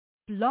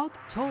Blog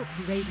Talk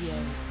Radio.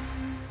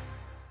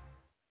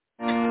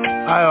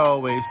 I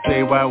always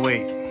say, why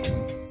wait?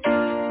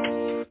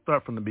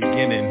 Start from the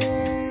beginning.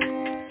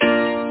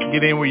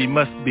 Get in where you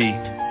must be.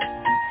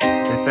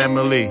 And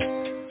family,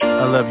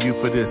 I love you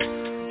for this.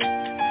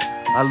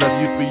 I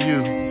love you for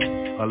you.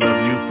 I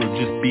love you for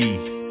just be.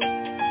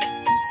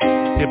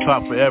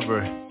 Hip-hop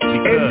forever.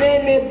 Because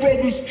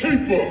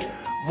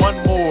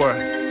one more,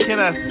 can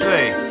I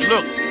say,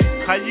 look,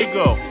 how you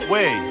go?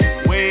 Way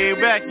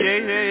back,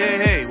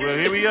 hey. Well,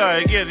 here we are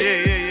again,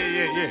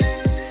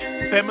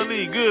 yeah.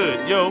 Family,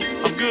 good, yo.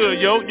 I'm good,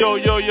 yo.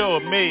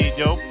 I'm made,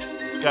 yo.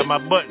 Got my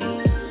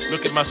button.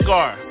 Look at my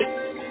scar.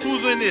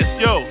 Who's in this,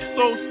 yo?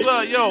 So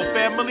slug, yo.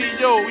 Family,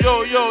 yo.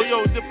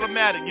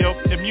 Diplomatic, yo.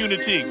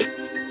 Immunity.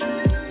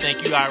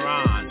 Thank you,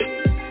 Iran.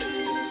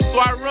 So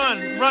I run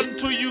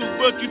to you,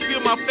 but you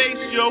feel my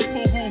face, yo.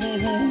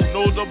 Hoo.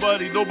 No,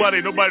 nobody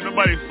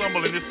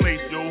stumble in this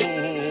place, yo.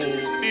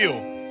 Feel.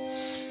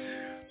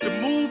 The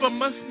move I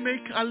must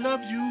make, I love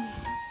you.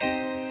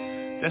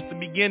 That's the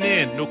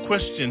beginning, no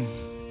question.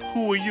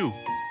 Who are you?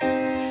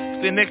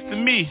 Stay next to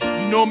me.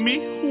 You know me?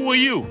 Who are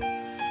you?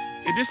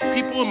 If this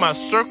people in my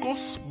circles,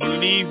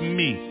 believe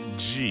me,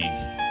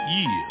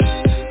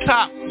 yeah.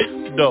 Top,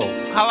 though.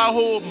 How I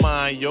hold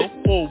mine, yo.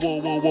 Whoa.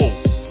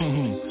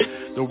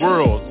 The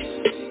world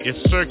is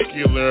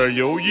circular,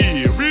 yo.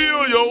 Yeah,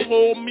 real, yo.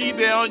 Hold me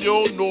down,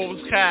 yo.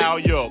 North Cal,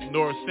 yo.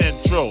 North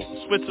Central,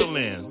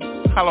 Switzerland.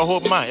 How I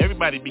hold mine.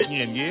 Everybody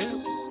begin, yeah.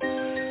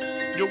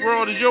 Your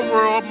world is your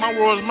world, my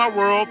world is my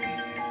world.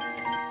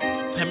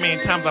 How many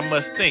times I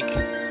must think,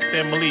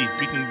 family,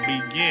 we can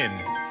begin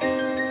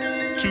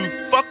to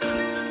fuck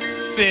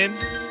sin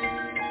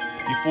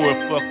before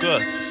it fuck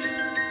us.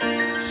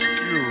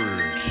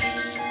 Scourge,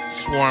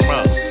 swarm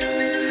up.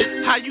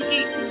 How you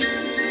eat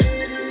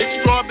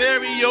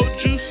strawberry, yo,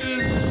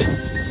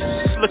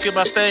 juices? Look at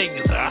my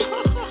things.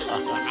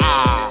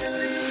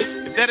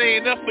 If that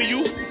ain't enough for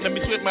you, let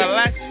me switch my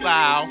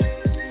lifestyle.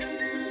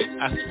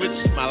 I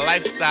switched my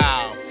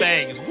lifestyle.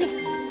 Things.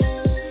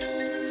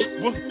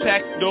 Woof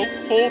pack, though.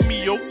 Hold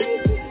me, yo.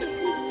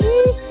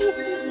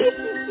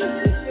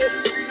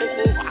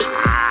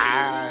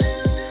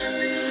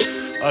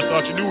 I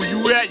thought you knew where you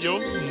were at, yo.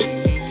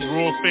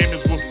 World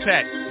famous Wolf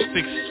Pack,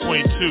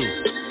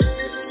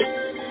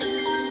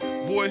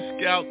 622. Boy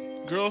Scout,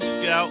 Girl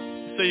Scout,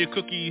 say your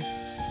cookies.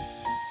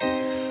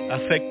 I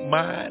take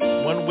mine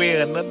one way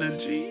or another,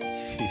 G.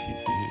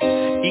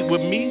 Eat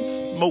with me,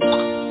 smoke,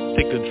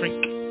 take a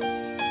drink.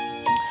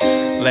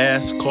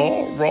 Last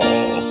call, raw.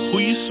 Who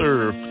you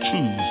serve?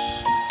 Choose.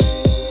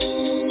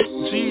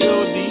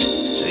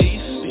 G-O-D-J-C.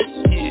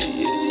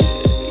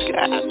 Yeah.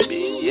 Got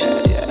me.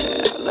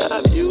 Yeah. I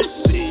love you.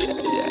 See.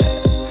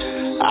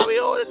 Yeah. I'll be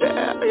on it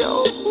down, yo.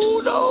 Who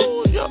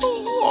knows, yo?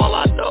 All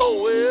I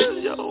know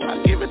is, yo, I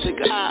give it to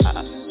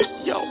God.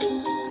 Yo.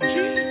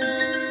 G-O-D-J-C.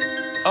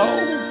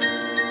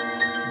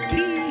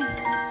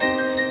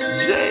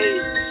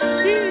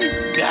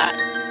 Got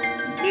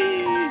me.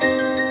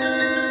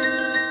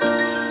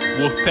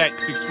 Wolfpack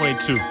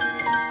 622.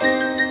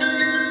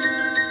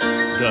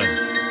 Done.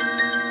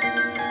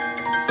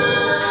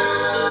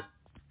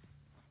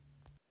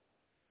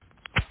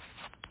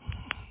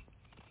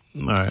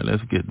 Alright,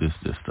 let's get this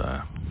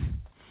time.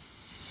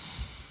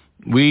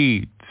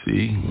 Weed,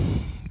 see,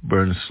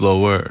 burns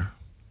slower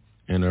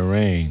in the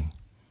rain.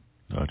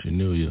 Thought you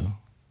knew, yo.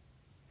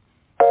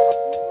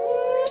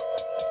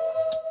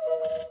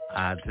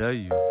 I tell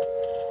you,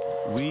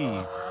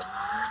 weed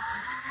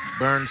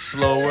burn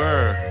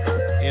slower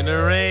in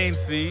the rain,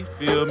 see,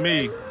 feel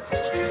me.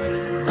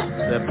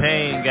 The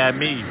pain got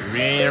me,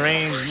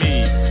 rearrange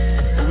me.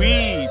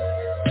 Weed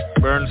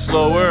burn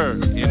slower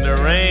in the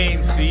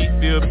rain, see,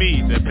 feel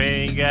me. The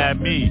pain got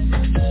me.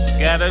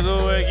 Gotta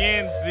go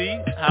again,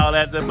 see. Howl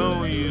at the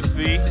moon, you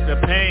see. The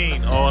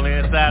pain all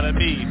inside of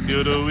me.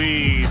 Feel the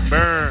weed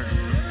burn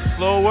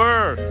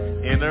slower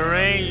in the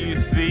rain,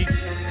 you see.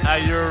 How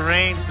you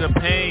arrange the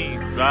pain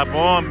drop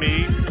on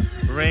me.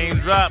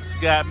 Raindrops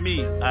got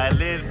me,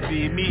 eyelids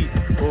see me.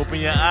 Open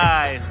your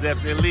eyes,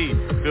 definitely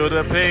feel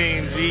the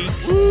pain, G.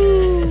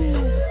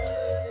 Woo!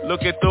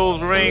 Look at those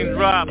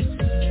raindrops,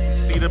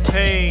 see the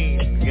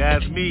pain,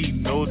 got me,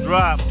 no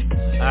drop.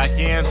 I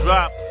can't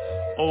drop,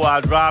 oh I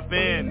drop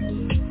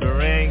in. The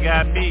rain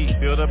got me,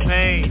 feel the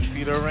pain,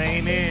 see the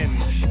rain in.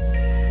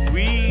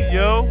 Weed,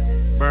 yo,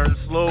 burn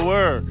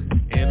slower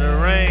in the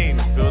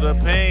rain, feel the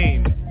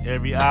pain.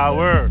 Every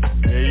hour,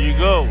 there you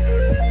go.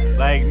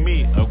 Like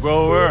me, a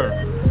grower.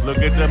 Look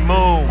at the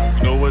moon,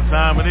 know what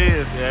time it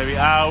is. Every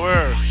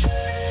hour,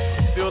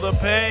 feel the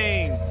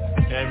pain.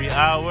 Every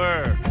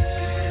hour,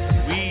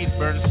 weed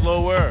burn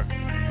slower.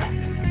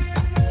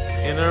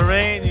 In the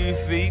rain, you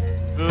see,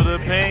 feel the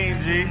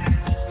pain, G.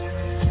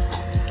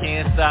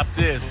 Can't stop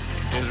this,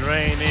 it's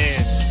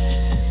raining.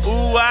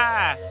 Ooh,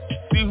 I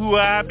see who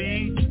I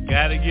be.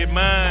 Gotta get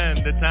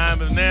mine, the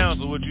time is now,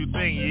 so what you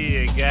think?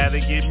 Yeah, gotta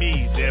get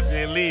me,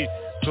 definitely.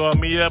 Call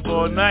me up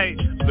all night,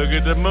 look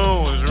at the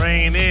moon, it's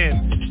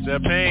raining. The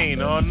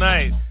pain all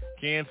night,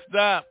 can't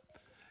stop,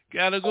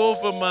 gotta go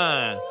for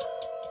mine.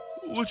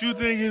 What you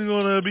think it's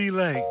gonna be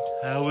like?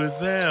 How it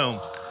sound?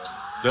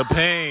 The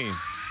pain.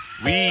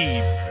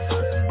 Weed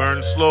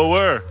burn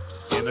slower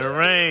in the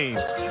rain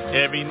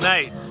every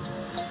night.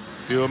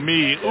 Feel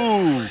me?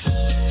 Ooh.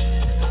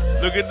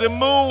 Look at the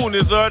moon.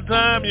 It's our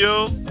time,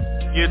 yo.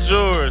 Get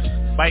yours.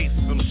 Bite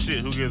some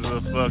shit. Who gives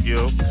a fuck,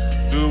 yo?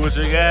 Do what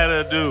you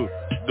gotta do.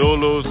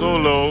 Dolo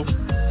solo.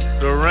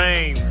 The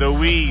rain, the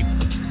weed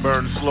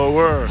burn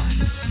slower.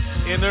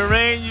 In the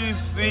rain, you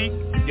see.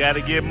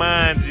 Gotta get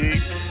mine, G.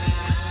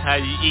 How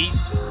you eat?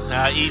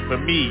 How I eat for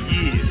me,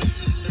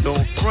 yeah.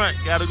 Don't front,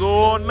 gotta go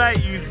all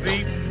night, you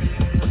see.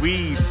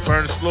 Weed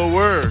burn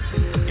slower.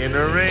 In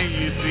the rain,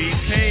 you see.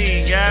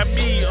 Pain got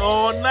me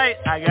all night.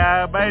 I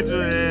gotta bite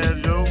your ass,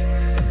 yo.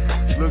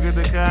 Look at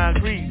the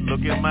concrete,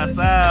 look at my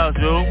style,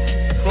 yo.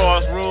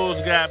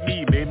 Crossroads got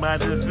me, made my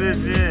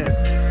decision.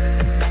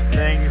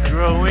 Things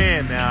grow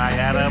in, now I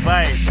gotta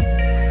bite.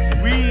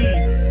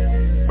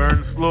 Weed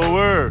burn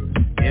slower.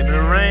 In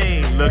the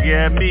rain, look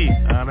at me.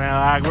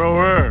 Now I grow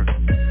her.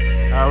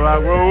 How I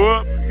grow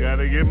up,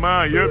 gotta get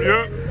mine, yup.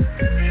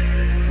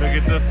 Look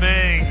at the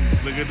thing,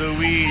 look at the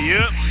weed,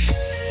 yup.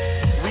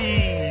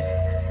 Weed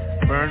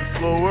burn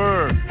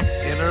slower.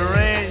 In the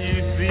rain,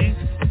 you see.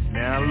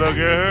 Now look at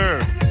her.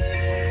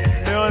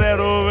 Feel that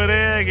over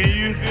there, can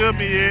you feel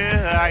me,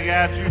 yeah? I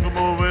got you from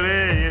over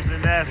there,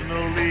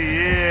 internationally,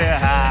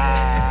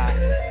 yeah.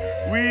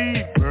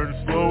 Weed burn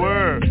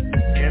slower.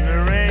 In the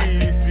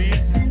rain, you see.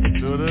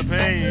 Feel the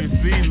pain, you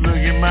see. Look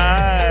at my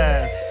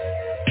eyes.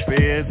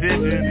 Pay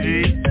attention, G.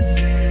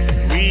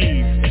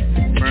 Weed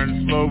burn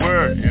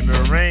slower in the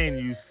rain,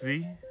 you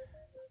see.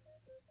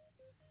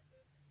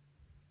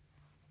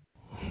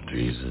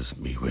 Jesus,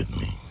 be with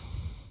me.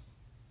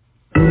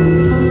 Oh,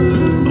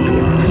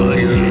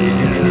 yeah,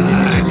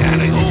 I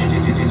gotta go on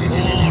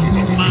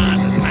for mine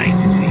tonight,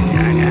 see. I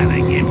gotta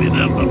give it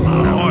up for my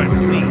heart,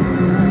 see.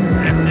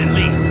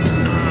 Definitely,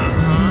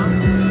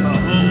 my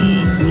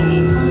whole soul.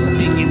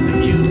 Thinking to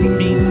you, for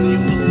me, you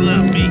will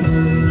love me.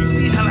 You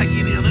see how I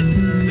get in it?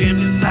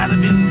 Inside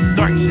of it,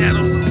 dark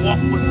shadows, walk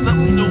what's up,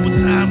 you know what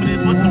time it is,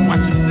 what to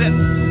watch your step.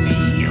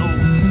 See, yo,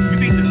 you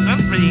think the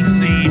sun rays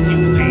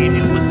save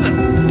you, what's up?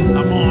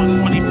 I'm on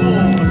 24/7,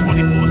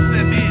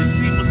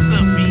 see what's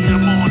up, me,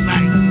 I'm all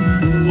night,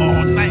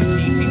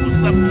 see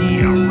what's up,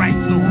 yeah, alright,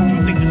 so what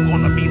you think it's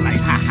gonna be like,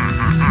 ha, ha,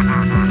 ha, ha,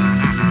 ha,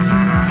 ha, ha, ha, ha,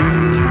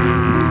 ha,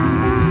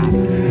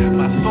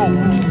 my soul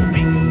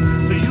speaks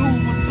to you,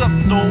 what's up,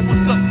 no,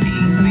 what's up, me,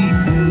 see,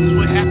 that's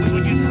what happens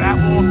when you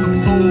travel on some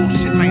soul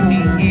shit like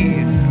me,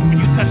 yeah.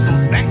 Touch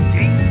those back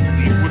gates,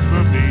 see what's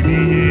up, baby,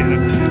 yeah.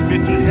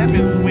 Been to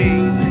heaven's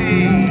ways,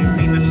 hey,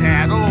 see the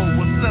shadow,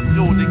 what's up,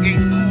 yo, the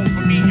gate's cool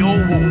for me, yo,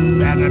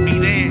 gotta be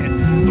there,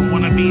 don't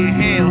wanna be in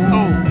hell,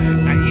 so,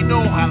 now you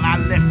know how I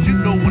left you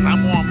know when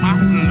I'm on my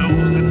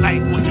flows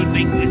tonight, what you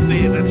think this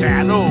is, a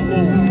shadow,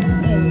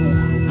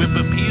 whip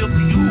appeal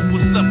to you,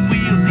 what's up,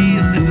 wheel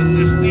deal, this is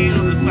the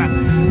steel, it's like,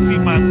 see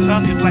my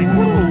tongue is like,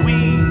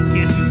 woo-wee,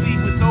 can't you see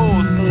with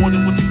those more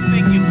than what you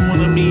think it's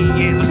gonna be,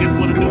 yeah, looking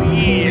for the new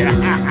year,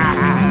 ha ha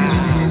ha.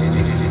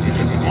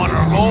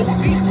 Wanna roll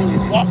with me,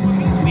 walk with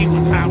me, see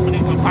what time when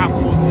it's a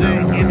popcorn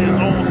thing in his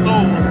own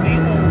soul, see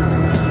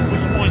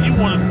which one you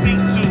wanna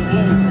speak to,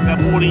 got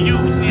more than you,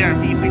 see I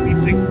read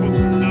 66 books,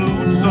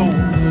 dude, so,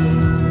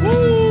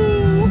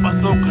 my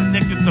soul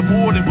connected to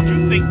more than what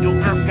you think your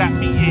earth got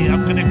me, yeah,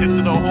 I'm connected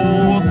to the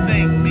whole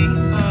thing, see,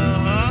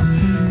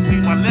 see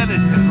my letters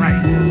is right,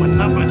 my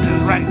numbers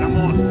is right, I'm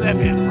on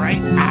 7,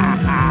 right,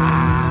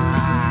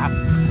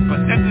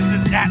 but that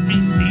just got me,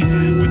 see,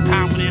 with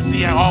time when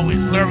see I always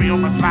slurry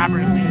on my slobber,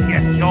 see,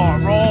 yes, y'all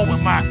roll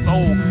with my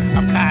soul,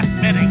 I'm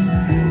cosmetic,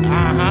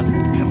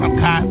 cause I'm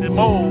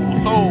Cosmo,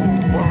 so,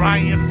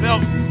 Orion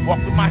Belt, walk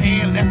with my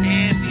hand, left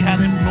hand, see how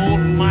them flows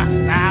with my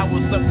style,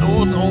 what's up,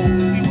 those hoes,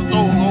 see what's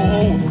those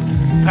hoes,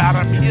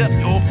 powder me up,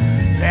 yo,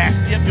 last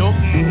year, yo,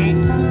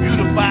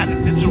 beautify the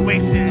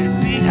situation,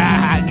 see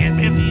how I get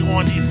busy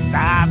on these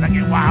styles, I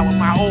get wild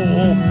with my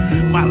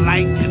my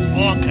light is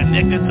on,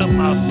 connected to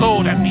my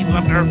soul, that means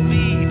I'm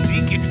earthly,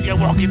 see, keep you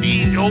walking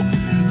these, yo,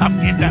 I'm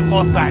in that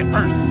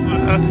multiverse,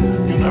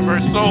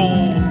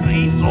 universal,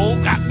 see, soul,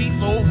 got me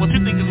soul, what you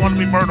think is gonna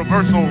be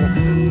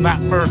murder-versal,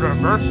 not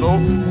murder-versal,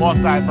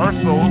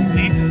 multiversal,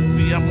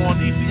 see, I'm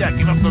on these, see, I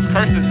give up those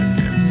curses and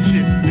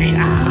shit, see,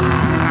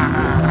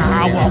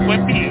 I walk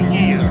with me,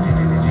 yeah.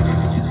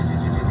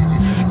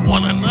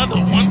 Want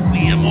another one,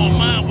 see, I'm on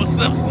mine, what's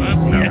up,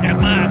 son? I got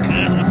mine,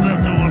 cuz, what's up,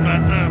 though, on my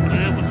time,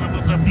 what's up,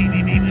 what's up,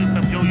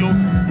 yo,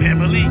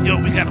 family, yo,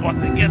 we gotta walk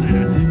together,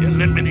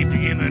 eliminate the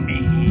enemy,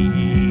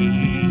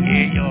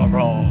 yeah, you're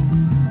wrong,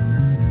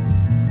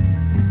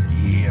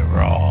 yeah,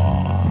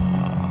 wrong,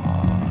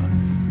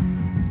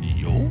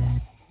 yo.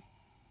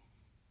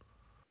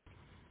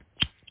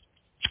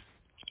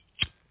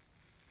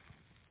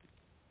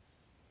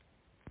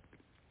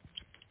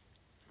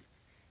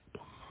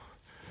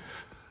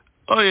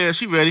 Oh yeah,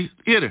 she ready.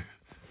 Hit her.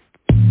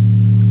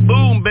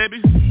 Boom,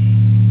 baby.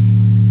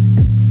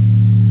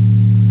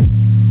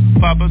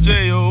 Papa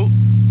J.O.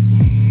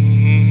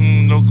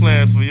 No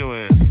class for your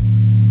ass.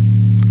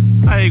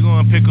 How you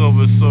gonna pick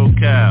over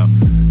SoCal?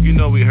 You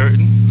know we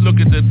hurtin'. Look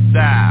at the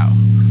dial.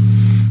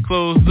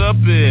 Closed up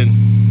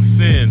in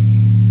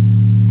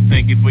sin.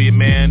 Thank you for your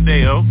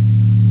mandate,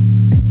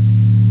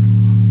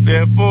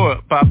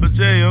 Therefore, Papa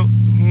J.O.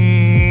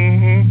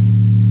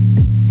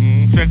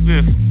 Check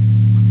this.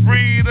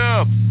 Freed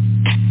up.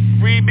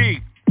 Free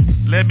me.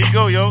 Let me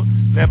go, yo.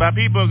 Let my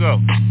people go.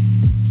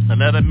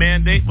 Another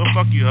mandate? Well,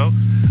 fuck you, ho.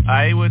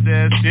 I ain't with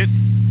that shit.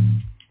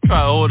 Try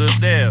to hold us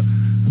down.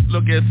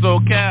 Look at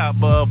SoCal,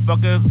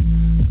 motherfuckers.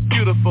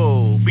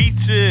 Beautiful.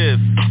 Beaches.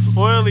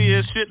 Oily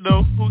as shit,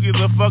 though. Who gives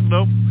a fuck,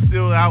 though?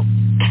 Still out.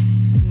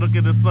 Look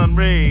at the sun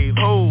rays.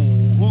 Oh,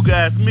 who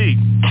got me?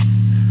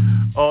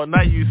 All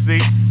night, you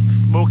see.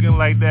 Smoking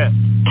like that.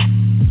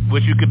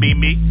 Wish you could be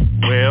me.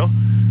 Well,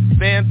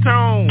 stand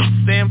tone.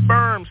 Stand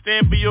firm.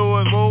 Stand for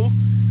yours, whoa.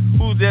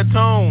 Who's that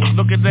tone?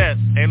 Look at that.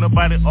 Ain't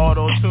nobody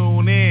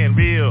auto-tune in.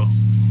 Real.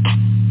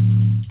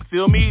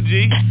 Feel me,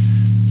 G?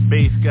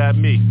 Bass got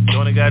me.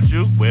 Don't it got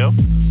you? Well,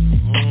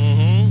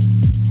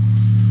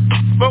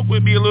 Spoke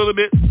with me a little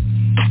bit.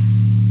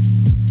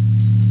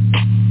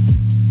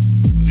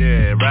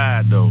 Yeah,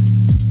 ride, though.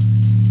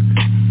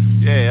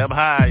 Yeah, I'm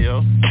high,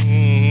 yo.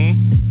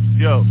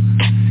 Yo,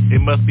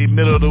 it must be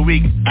middle of the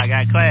week. I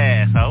got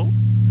class, ho.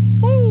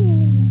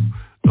 Woo.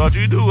 Thought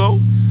you do, ho.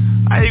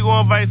 How you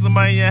gonna invite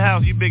somebody in your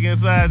house? You big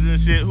inside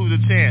and shit. Who's the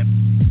champ?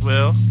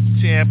 Well,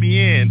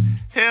 champion.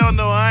 Hell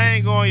no, I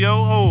ain't going, yo.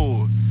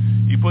 Oh,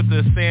 you put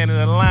the sand in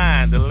the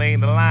line, the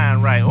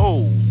line right.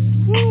 Oh,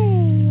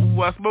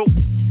 woo, I smoke.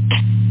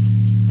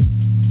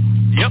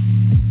 Yep,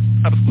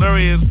 I'm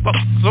slurry as fuck.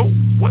 So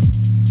what?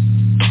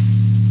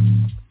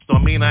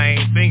 Don't mean I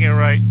ain't thinking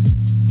right.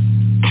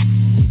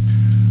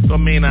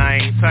 Don't mean I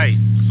ain't tight.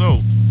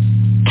 So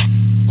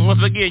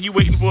once again, you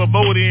waiting for a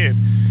vote in.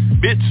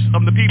 Bitch,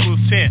 I'm the people's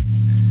champ.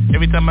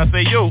 Every time I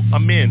say yo,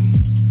 I'm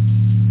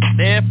in.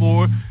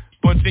 Therefore,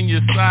 punch in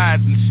your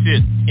sides and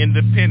shit.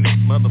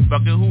 Independent,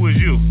 motherfucker, who is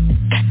you?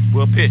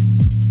 Well, pick.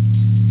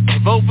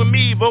 Vote for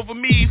me,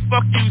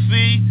 fuck you,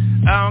 see?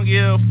 I don't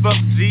give a fuck,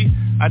 G.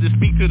 I just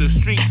speak to the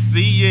streets,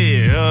 see?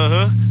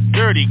 Yeah,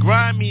 Dirty,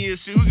 grimy and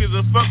shit. Who gives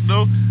a fuck,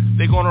 though?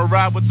 They gonna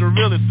ride with the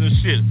realists and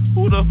shit.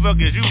 Who the fuck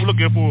is you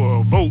looking for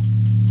a vote?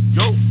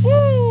 Yo,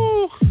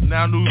 woo!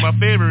 Now I know who my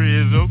favorite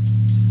is, though.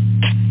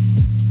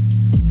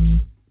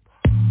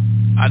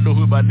 I know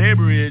who my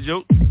neighbor is,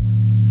 yo.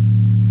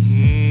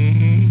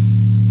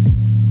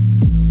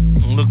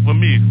 Look for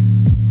me.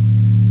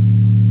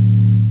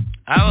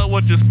 I don't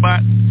want your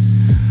spot.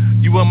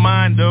 You want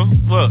mine, though.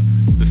 Look,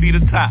 to see the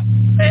top.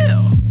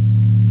 Hell.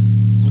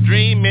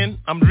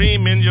 I'm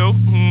dreaming, yo.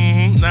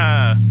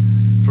 Nah,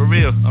 for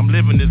real, I'm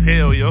living this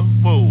hell, yo.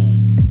 Whoa.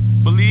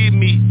 Believe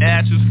me,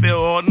 ashes fell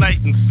all night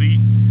and see.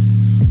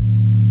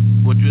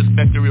 What you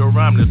expect a real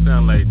rhyme to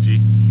sound like, G?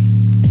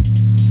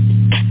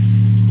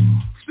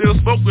 Still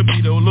spoke with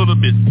me, though, a little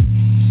bit.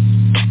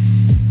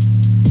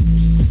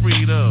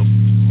 Freedom.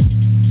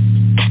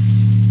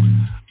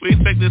 What you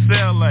expect to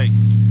sound like?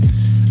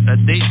 A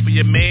date for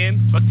your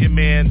man? Fuck your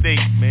man date,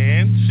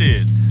 man.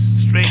 Shit.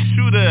 Straight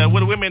shooter.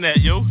 Where the women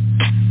at, yo?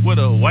 With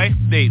a wife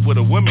date, with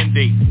a woman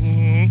date.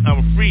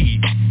 I'm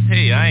free.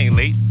 Hey, I ain't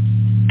late.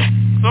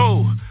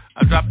 So,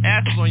 I drop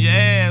ashes on your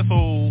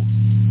asshole.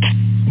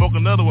 Smoke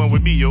another one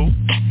with me, yo.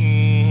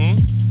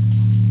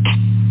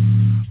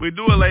 We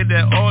do it like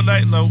that all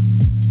night low.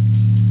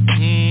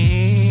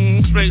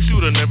 Straight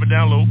shooter, never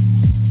down low.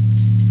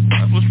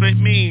 That's what straight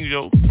means,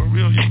 yo. For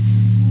real, yo.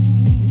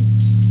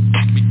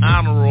 Be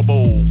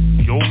honorable,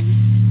 yo.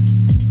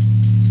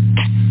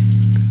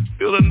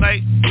 Feel the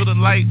night, feel the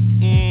light.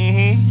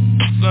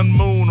 Sun,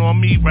 moon on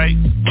me, right?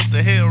 What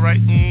the hell, right?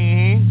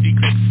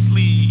 Eclipse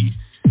sleeve.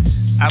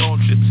 I don't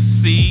trip,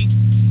 see?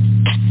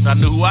 I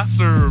know who I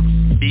serve.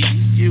 Be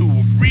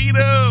you.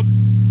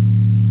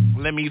 Freedom.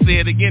 Let me say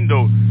it again,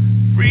 though.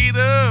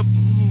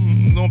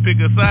 Freedom. Gonna pick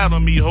a side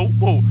on me, ho.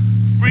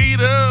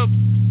 Freedom.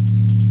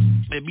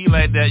 It be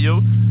like that,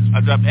 yo.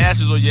 I drop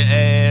ashes on your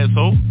ass,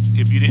 ho.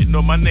 If you didn't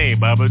know my name,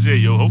 Baba J,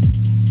 yo, ho.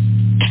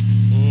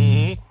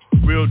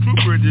 Real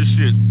trooper in this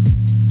shit.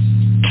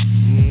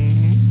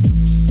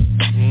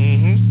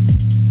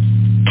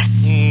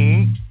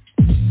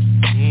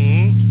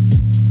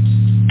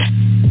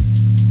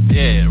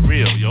 Yeah,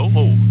 real, yo,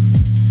 ho.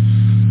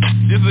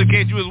 Just in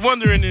case you was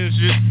wondering this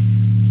shit.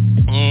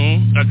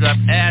 I drop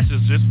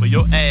ashes just for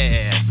your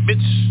ass,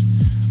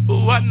 bitch.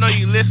 Ooh, I know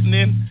you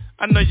listening.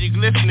 I know you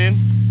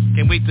glistening.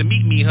 Can't wait to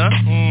meet me, huh?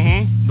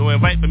 No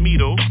invite for me,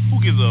 though.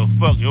 Who gives a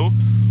fuck, yo?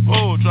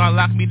 Oh, try to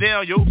lock me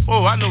down, yo.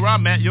 Oh, I know where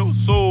I'm at, yo.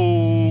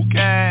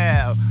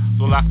 SoCal.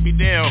 So lock me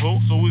down, ho.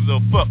 So who's a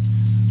fuck?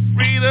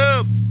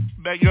 Freedom.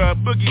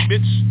 Backyard boogie,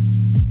 bitch.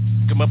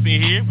 Come up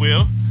in here,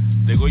 well,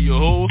 there go your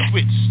whole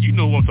switch. You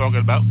know what I'm talking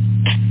about.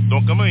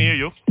 Don't come in here,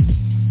 yo.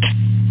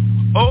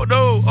 Oh,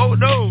 no.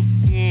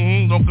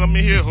 Don't come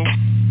in here, ho.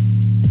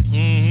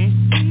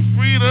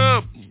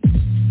 Freedom.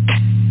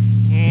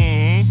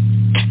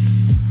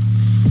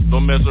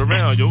 Don't mess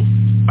around, yo.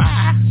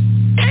 Bye.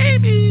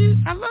 Baby,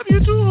 I love you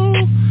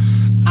too.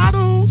 I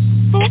don't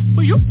vote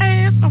for your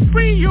ass. I'm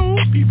free, yo.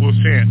 People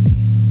chant.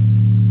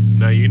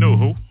 Now you know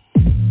who.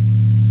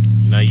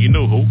 Now you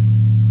know who.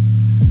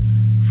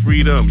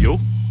 Freedom, yo.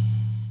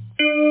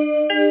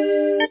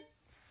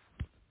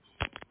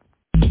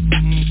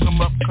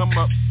 Come up. Come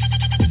up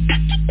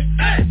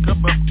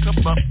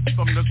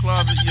from the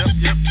closet,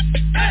 yep.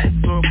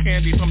 Throw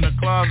candy from the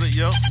closet,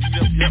 yep.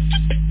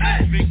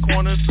 Street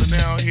corners, so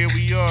now here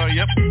we are,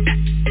 yep.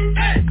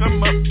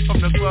 Come up from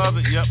the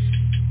closet, yep.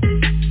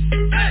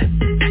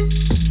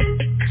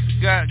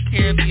 Got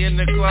candy in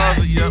the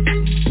closet, yep.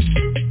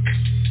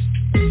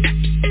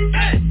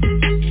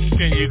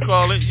 Can you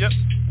call it, yep?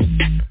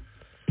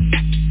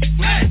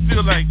 What you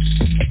feel like?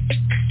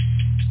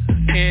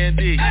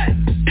 Candy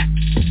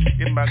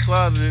in my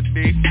closet,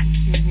 big.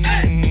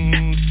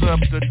 Sub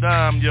to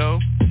dime, yo.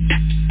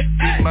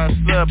 Eat my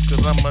sub,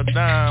 cause I'm a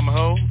dime,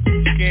 ho.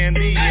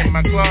 Candy in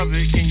my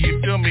closet, can you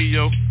feel me,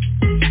 yo?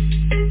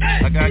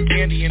 I got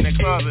candy in the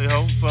closet,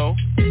 ho, so.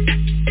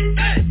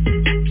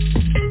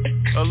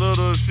 A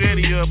little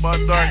shady of my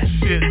dark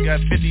shit. Got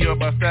 50 of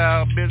my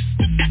style, bitch.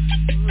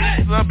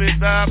 Sub and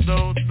dime,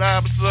 though.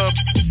 Dime sub.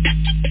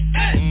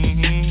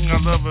 I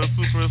love a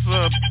super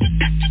sub.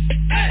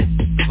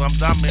 Cause I'm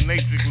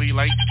dominatrically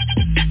like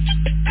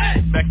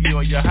back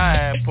on your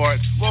high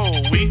parts.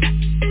 Whoa, we.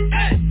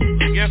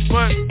 But guess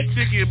what?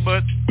 Chicken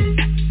butt.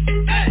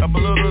 I'm a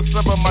little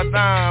sub on my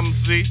dime,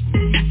 see.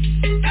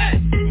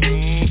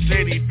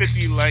 Shady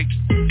 50 like.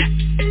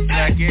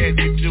 Black ass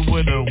hit you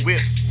with a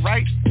whip,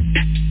 right?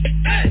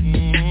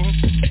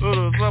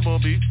 Little sub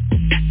on me.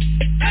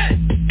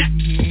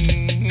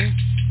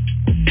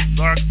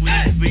 Dark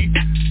sleep, see.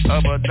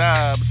 I'm a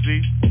dime,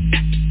 see.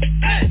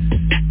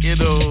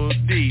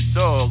 N.O.D.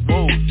 dog,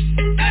 whoa.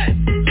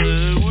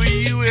 Where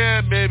you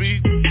at,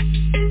 baby?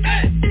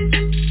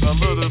 A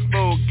little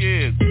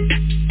smoking.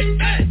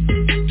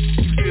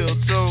 Still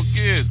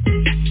choking.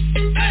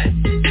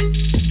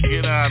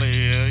 Get out of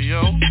here,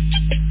 yo.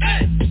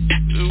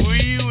 Where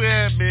you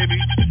at, baby?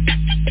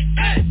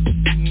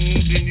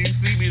 Can you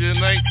see me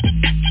tonight?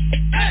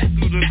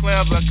 Through the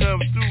clouds I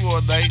come through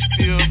all night,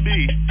 feel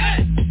me.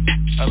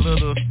 A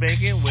little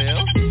spanking, well,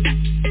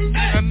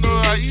 I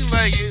know how you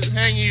like it.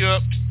 Hang you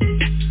up,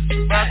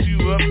 box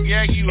you up,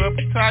 gag you up,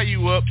 tie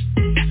you up,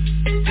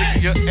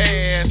 stick your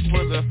ass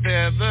with a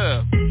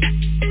feather.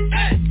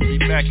 Be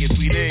back in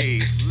 3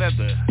 days,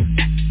 leather.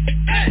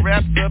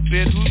 Wrapped up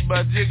in who's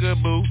my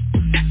jigaboo.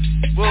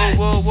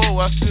 Whoa,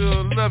 I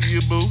still love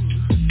you, boo.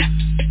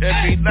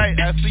 Every night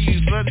I see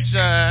you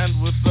sunshine.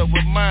 What's up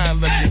with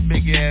mine? Love your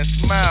big ass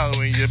smile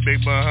and your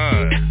big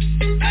behind.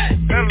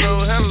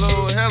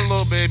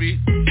 Hello, baby.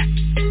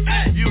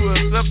 You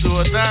was up to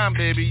a dime,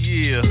 baby,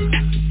 yeah.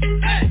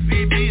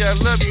 See me, I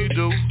love you,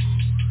 dude.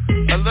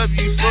 I love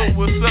you so.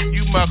 What's up,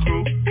 you my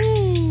crew?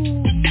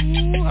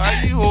 Ooh, how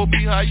you hold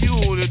me? How you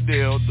hold it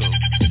down, though?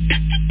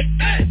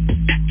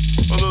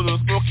 A little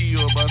smoky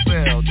on my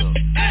sound, though.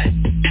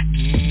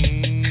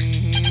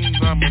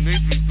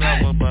 Dominatrix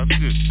all on my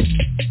shit.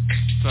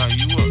 Tie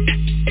you up.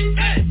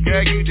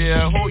 Gag you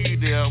down, hold you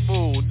down,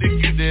 boom, dick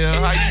you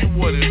down. How you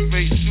want it?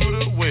 Straight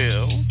shooter,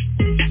 well.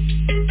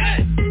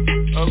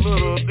 A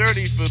little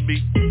dirty for me.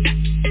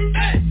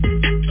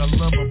 I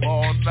love them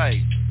all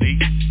night, see?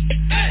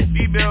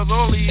 Females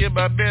only in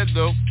my bed,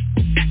 though. 2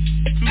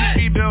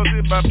 females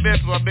in my bed,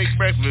 so I make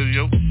breakfast,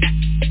 yo.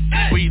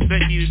 What you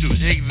think you do?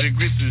 Eggs and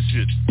grits and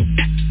shit.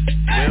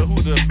 Well, who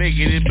done make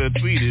it in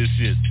between this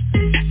shit?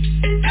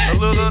 A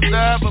little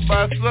dime of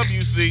my sub,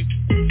 you see.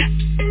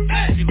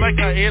 She like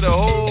I hit a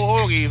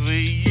whole hoagie,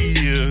 see?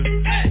 Yeah.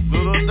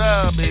 Little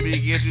dime, baby,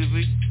 can't you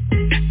see?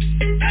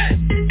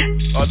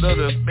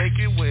 Another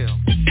spanking well.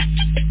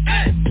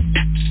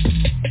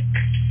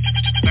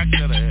 Back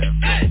that ass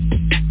up.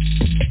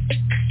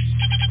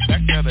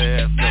 Back that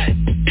ass up.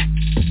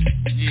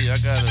 Yeah, I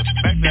gotta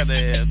smack that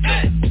ass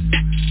up.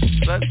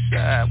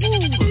 Sunshine,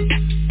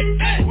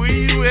 woo. Where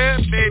you at,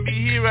 baby?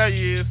 Here I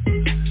is.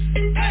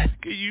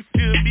 Can you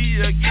feel me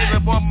again?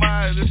 I'm on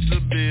my list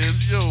of biz,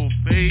 yo,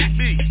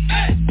 baby.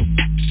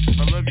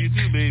 I love you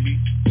too, baby.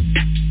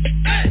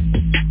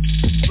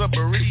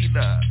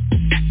 Submarina.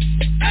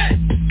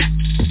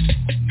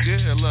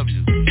 Yeah, I love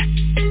you.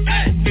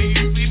 When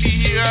you see me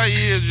here, I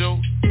is, yo.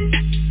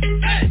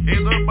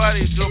 Ain't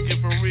nobody joking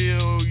for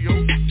real, yo.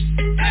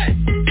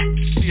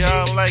 See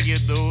how I like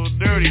it, though.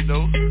 Dirty,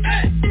 though.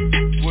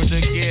 Where the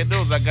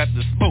candles, I got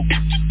the smoke.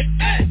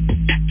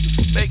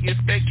 Spank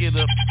it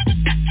up.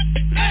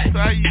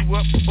 Tie you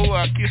up before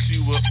I kiss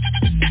you up.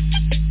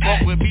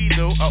 Walk with me,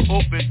 though. I'll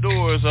open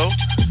doors, oh.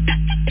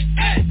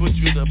 Put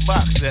you in the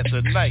box at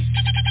the night.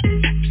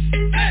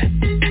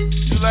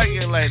 You like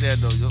it like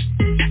that, though, yo.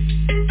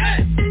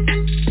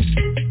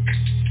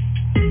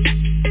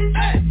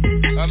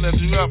 I left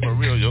you out for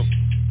real, yo.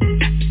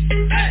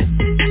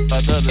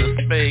 Another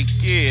spank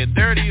kid.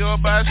 Dirty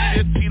on my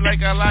shit. She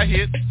like I like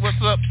it.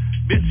 What's up?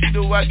 Bitch, you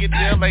know I get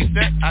down like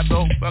that. I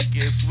don't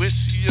fucking switch.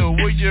 Yo,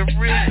 where your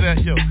friends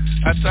at, yo?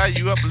 I tie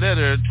you up, let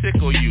her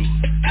tickle you.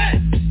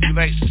 You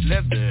like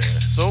leather,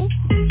 so?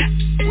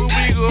 What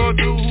we gonna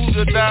do? Who's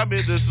the dime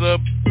in the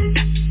sub?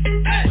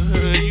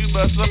 You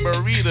my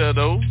submarina,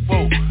 though.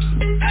 Whoa.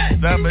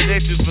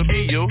 Dominations for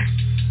me, yo.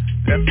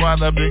 That's why I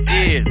love the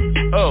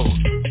N. Oh,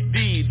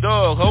 D,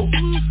 dog, ho.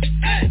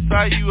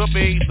 Tie you up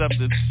ain't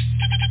nothing.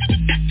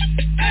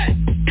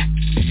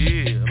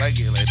 Yeah, I like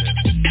it like that.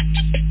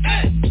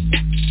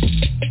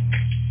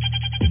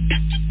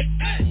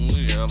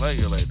 Yeah, I like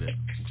it like that.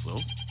 So.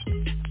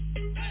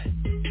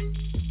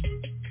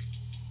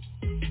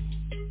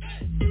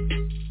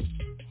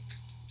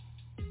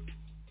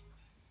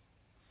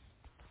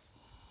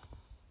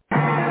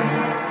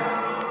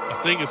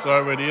 I think it's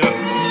already up.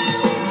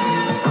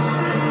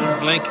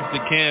 Blank is the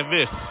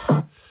canvas.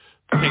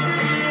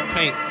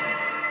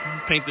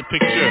 Paint the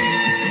picture.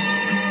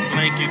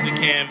 Blank is the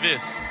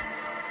canvas.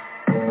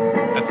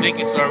 I think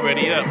it's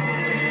already up.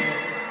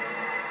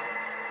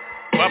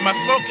 Why my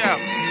smoke out?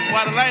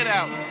 Why the light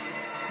out?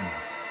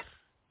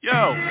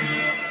 Yo.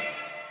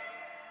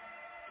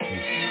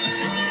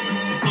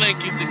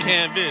 Blank is the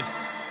canvas.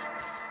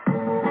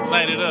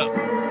 Light it up.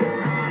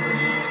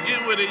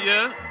 Get with it,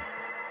 yeah.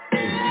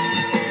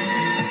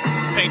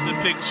 Paint the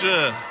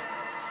picture.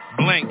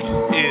 Blank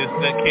is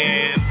the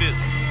canvas.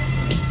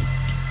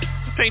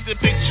 Paint the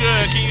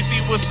picture. Can you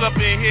see what's up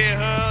in here,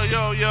 huh?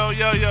 Yo.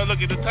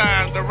 Look at the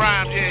time, the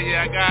rhyme.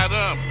 Yeah, I got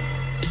them.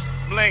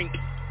 Blank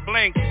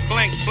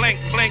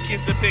is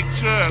the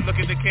picture. Look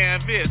at the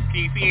canvas. Can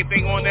you see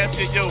anything on that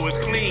shit? Yo, it's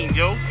clean.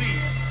 Yo, see.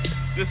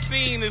 The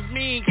scene is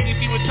mean. Can you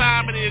see what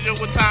time it is? Yo,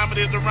 what time it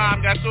is? The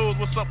rhyme got those.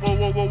 What's up? Whoa.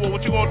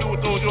 What you gonna do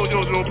with those? Yo.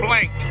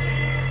 Blank.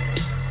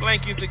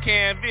 Blank is the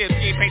canvas.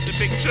 Can you paint the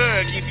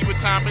picture? Can you see what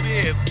time it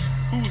is?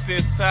 Who's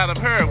inside of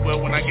her? Well,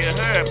 when I get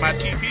her, my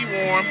TV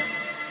warm.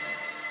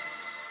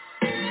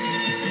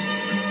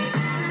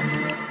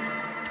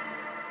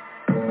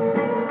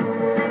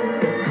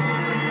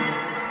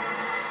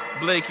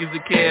 Blake is the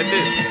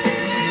canvas.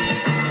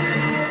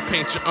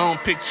 Paint your own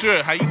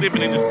picture. How you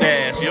living in the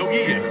stash? Yo,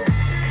 yeah.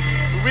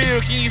 For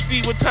real, can you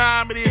see what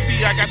time it is?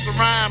 See, I got the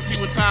rhyme. See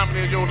what time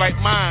it is? Yo, like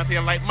mine. See,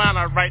 I like mine.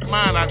 I write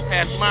mine. I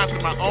pass mine to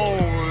my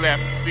own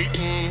left. See?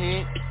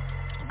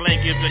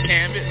 Blank is the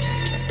canvas.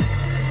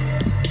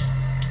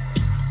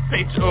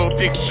 Paint your own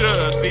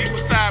picture. See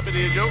what time it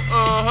is? Yo,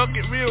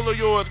 get real of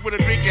yours with a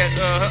drink at,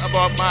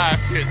 about my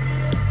shit.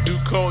 New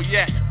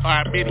cognac,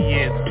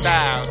 Armenian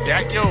style.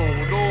 Jack, yo,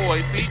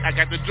 joy, see, I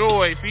got the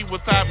joy, see,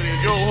 what time it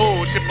is, yo,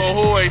 ho, chip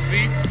ahoy,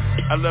 see,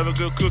 I love a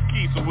good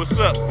cookie, so what's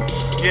up?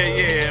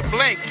 Yeah,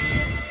 blank,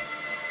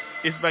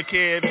 it's my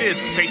canvas,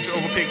 paint your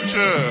own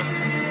picture.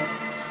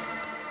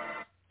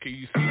 Can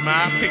you see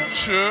my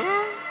picture?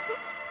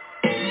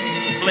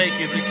 Blank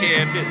is the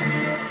canvas.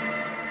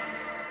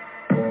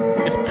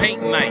 It's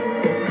paint night.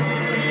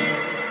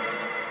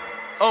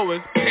 Oh,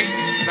 it's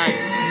paint night.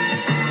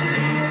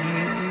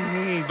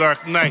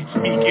 Dark night,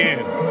 speaking.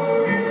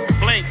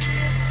 Blank,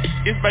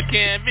 it's my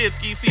canvas.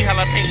 Can you see how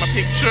I paint my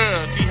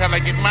picture? See how I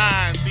get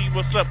mine? See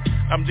what's up?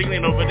 I'm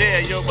jiggling over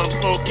there, yo, but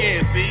I'm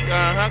smoking. See,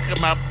 cause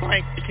my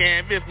blank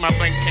canvas, my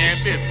blank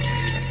canvas.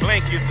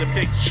 Blank is the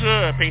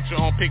picture. Paint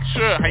your own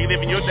picture. How you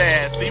living your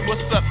dad? See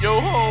what's up, yo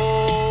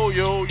ho,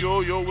 yo,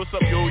 what's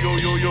up, yo.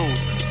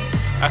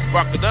 I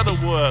sparked another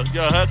word,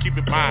 yo, keep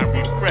it mind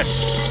refreshed.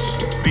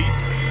 See,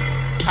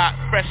 hot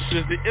fresh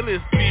is the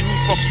illest. See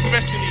who's funky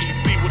fresh in these.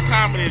 See what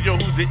time it is, yo,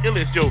 who's the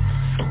illest, yo.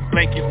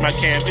 Blank is my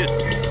canvas.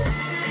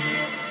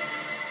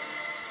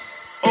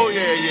 Oh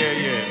yeah.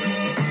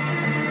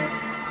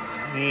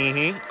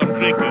 I'm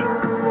drinking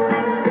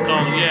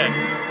cognac.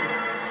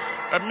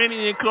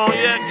 Armenian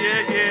cognac,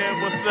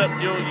 yeah. What's up,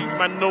 yo? You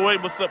my noise.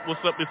 What's up?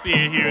 It's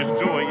in here. It's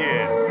joy,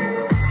 yeah.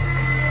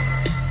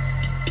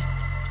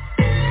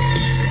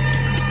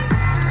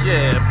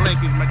 Yeah, blank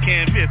is my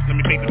canvas. Let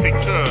me take the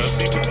picture.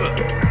 See what's up.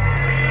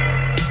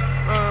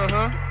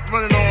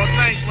 Running all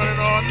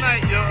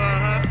night, yo,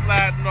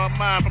 sliding on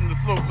mine from the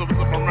slope, so what's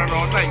up, I'm running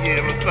all night,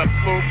 yeah, what's up,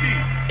 slow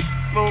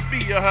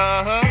B,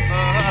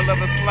 I love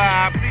a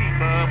slide beat,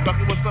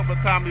 motherfucker, what's up, what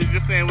time is it,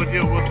 just saying with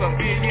you, what's up,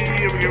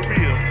 yeah, we get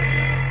real,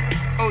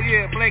 oh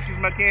yeah, blank is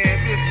my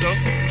canvas, though,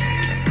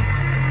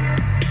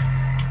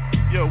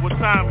 yo, what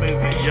time is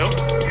it, yo,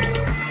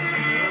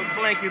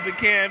 blank is the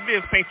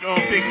canvas, paint your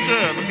own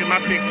picture, look at my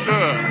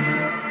picture,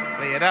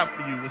 lay it out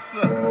for you, what's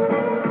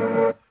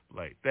up,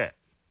 like that.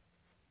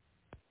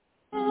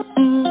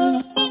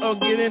 Oh,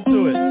 get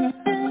into it.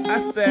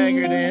 I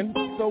staggered in.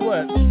 So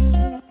what?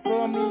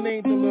 So I'm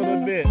linked a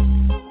little bit.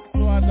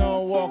 So I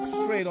don't walk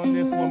straight on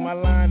this one. My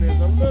line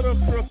is a little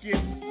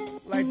crooked,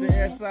 like the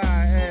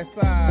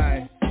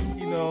SI.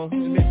 You know,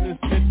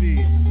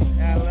 Mississippi,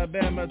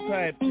 Alabama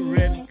type,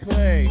 red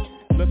clay.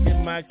 Look at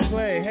my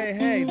clay.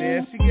 Hey,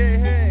 there she get.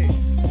 Hey,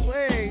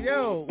 wait,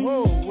 yo,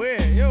 whoa,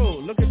 where?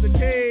 Yo, look at the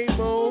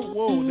cable.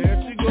 Whoa,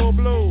 there she go,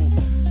 blow.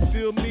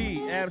 Feel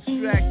me,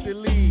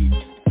 abstractly.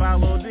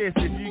 Follow this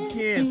if you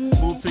can.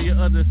 Move to your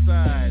other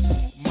side.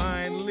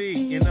 Mind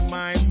leak in the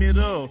mind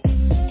middle.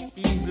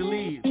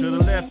 Easily to the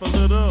left a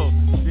little.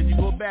 Then you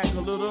go back a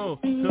little.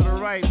 To the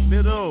right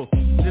middle.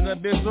 Then a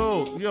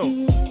bizzle. Yo,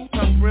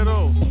 tongue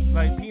brittle.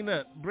 Like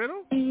peanut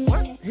brittle?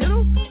 What?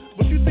 Hiddle?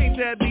 But you think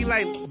that'd be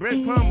like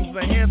breadcrumbs,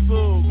 a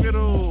handful,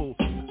 griddle.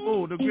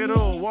 Oh, the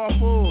griddle,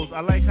 waffles.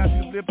 I like how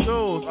you flip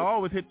those. I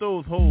always hit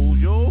those holes,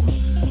 yo.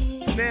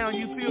 Now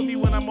you feel me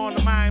when I'm on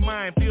the mind.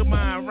 Feel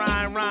mine,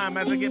 rhyme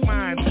as I get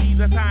mine. See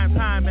the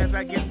time as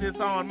I get this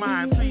on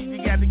mine. Please,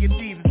 you got to get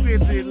these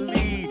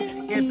exquisitely,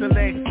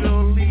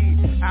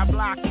 intellectually. I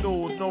block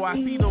those, no, I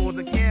see those,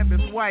 the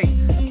canvas white.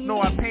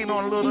 No, I paint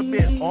on a little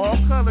bit, all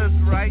colors,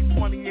 right?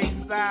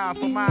 28 style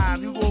for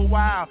mine, you go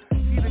wild.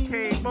 See the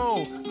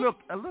cable, look,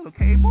 a little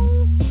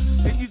cable.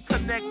 Then you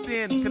connect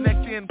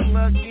in,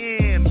 plug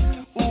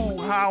in.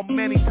 Ooh, how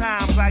many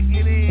times I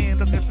get in.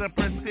 Look at the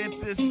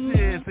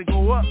percentages, they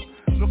go up.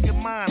 Look at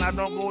mine, I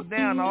don't go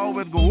down, I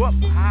always go up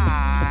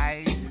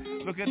high.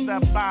 Look at the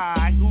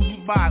buy,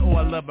 who's buy? Oh,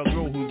 I love a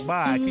girl who's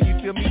buy. Can you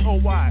feel me? Oh,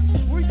 why?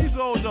 Where'd you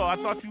go, though? I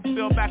thought you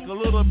fell back a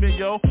little bit,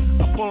 yo.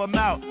 I pull them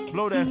out,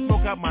 blow that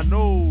smoke out my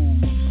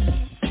nose.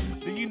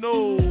 Then you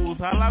know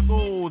how I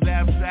goes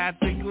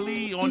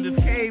abstractly on this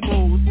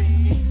cable,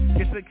 see?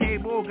 It's a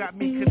cable, got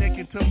me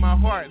connected to my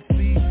heart,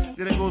 see?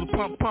 Then it goes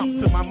pump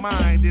to my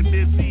mind, then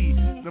busy.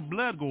 The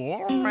blood go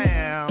all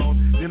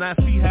around. Then I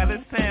see how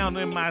this sound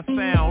in my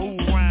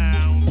sound, ooh,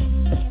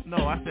 round. No,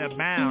 I said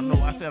bound,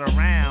 no, I said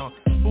around.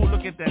 Ooh,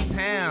 look at that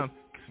town.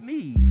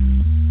 Sneeze.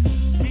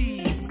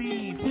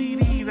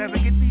 These, as I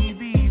get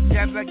these,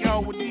 as I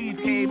go with these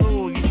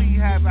cables. You see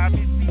how I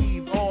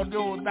receive all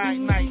those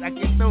night. I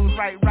get those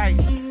right.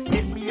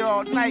 Hit me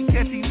all night,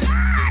 cause she's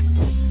hot.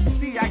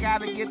 See, I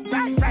gotta get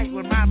right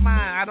with my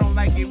mind. I don't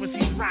like it when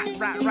she's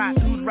rock.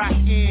 Who's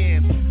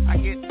rockin'? I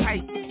get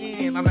tight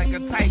in, I'm like a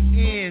tight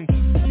end.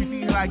 You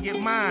see how I get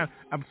mine?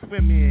 I'm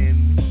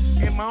swimming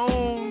in my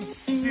own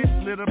shit,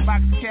 little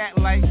box cat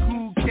like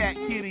cool cat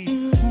kitty.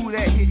 Who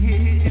that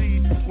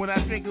hit. When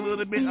I drink a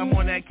little bit, I'm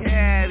on that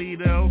caddy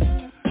though.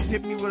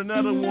 Hit me with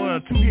another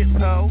one, 2 hits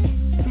though.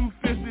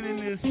 2-fisted in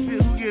this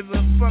shit, who gives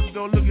a fuck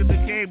though? Look at the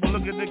cable,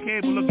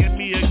 look at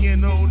me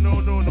again. No,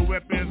 the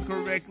weapon's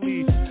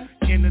correctly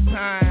in the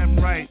time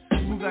right.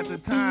 Who got the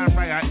time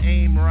right? I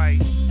aim right.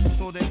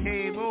 So the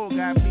cable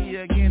got me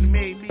again,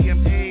 maybe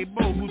I'm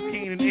able. Who's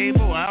Cain and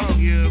Abel? I don't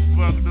give a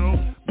fuck though.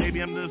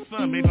 Maybe I'm the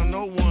son, maybe I'm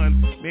no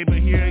one. Maybe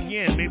I'm here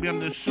again, maybe I'm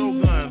the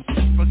shogun.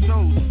 For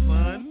so,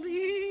 son.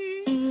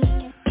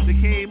 The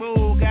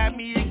cable got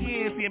me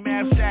again, see him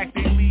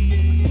abstractly.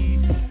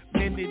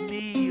 Bended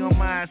knee on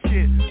my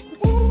shit.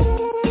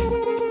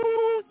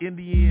 Ooh, in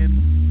the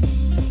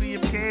end. See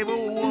him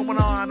cable, woman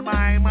on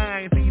my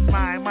mind. See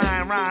mine,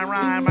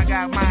 rhyme. I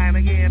got mine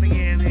again.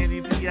 And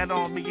you see I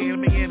don't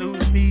begin to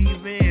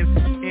sneeze in.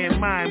 And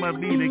mine must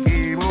be the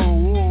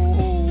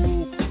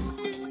cable.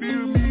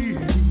 Feel me?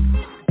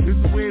 This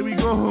is the way we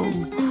go.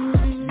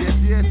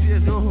 Yes,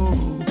 yo.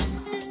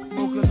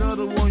 Smoke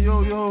another one, yo.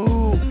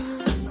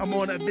 I'm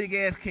on that big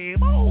ass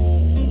cable.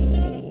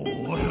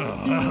 Oh,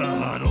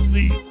 I don't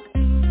see it.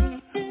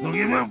 Don't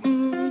give up.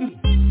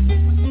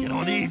 Get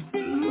on these.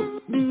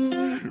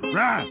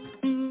 Ride.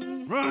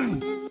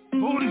 Run.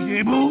 Hold the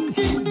cable.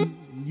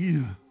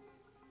 Yeah.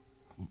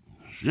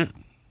 Shit.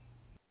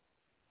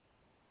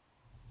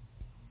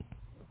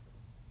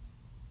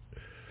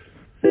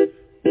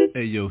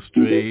 Hey, yo,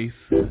 strays.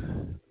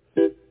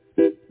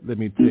 Let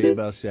me tell you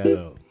about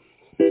Shadow.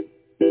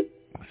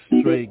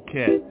 Stray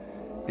cat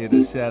in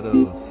the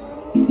shadows.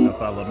 Now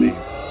follow me.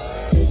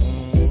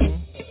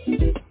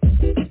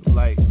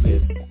 Like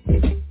this.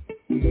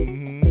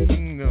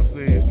 Now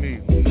say it's me.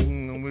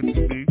 I'm with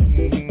you, B.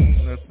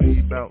 Let's see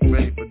about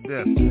ready for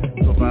death.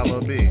 So follow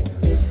me.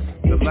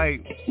 The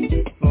light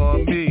saw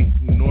me.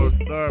 North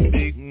Star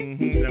B.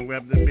 Now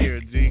grab the beer,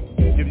 G.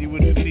 Give you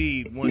what you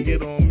need. One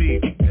hit on me.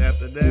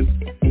 After that,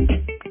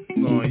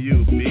 it's on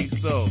you, B.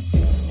 So,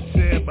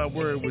 share my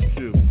word with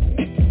you.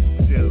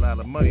 Share a lot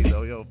of money,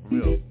 though, yo, for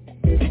real.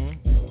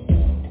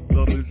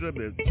 So be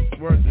dripping,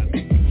 worth it.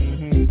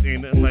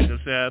 Ain't nothing like a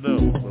shadow,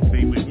 so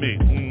be with me.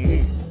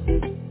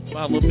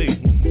 Follow me.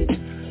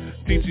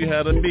 Teach you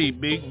how to be,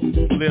 B.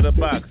 Lit a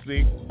box,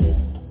 see.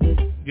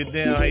 Get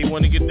down how you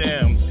want to get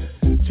down.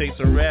 Chase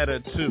a rat or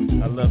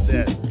two. I love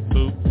that,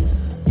 boo.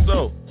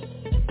 So,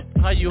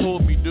 how you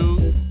hold me,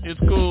 dude? It's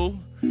cool.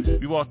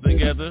 We walk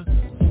together.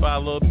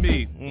 Follow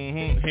me.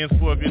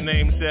 Henceforth your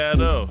name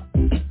Shadow.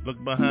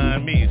 Look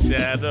behind me,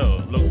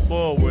 Shadow. Look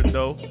forward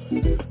though.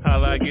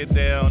 How I get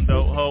down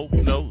though. Hope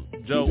no,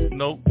 joke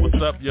no.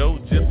 What's up, yo?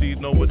 Gypsies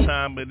know what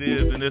time it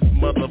is, and this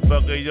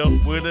motherfucker, yo,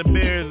 where the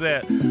bears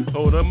at?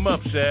 Hold 'em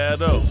up,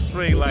 Shadow.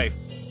 Straight life.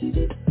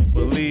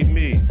 Believe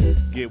me,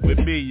 get with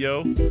me,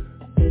 yo.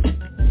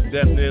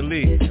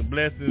 Definitely, and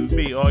blessings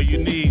be all you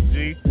need,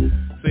 G.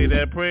 Say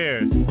that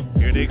prayer.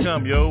 Here they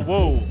come, yo.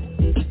 Whoa.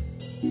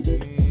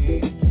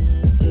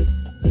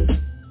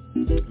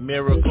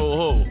 Miracle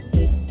ho.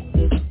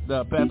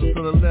 Now pass it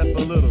to the left a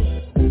little.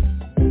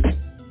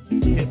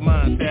 Hit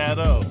my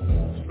Shadow.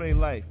 Straight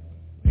life.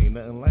 Ain't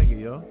nothing like it,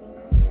 yo.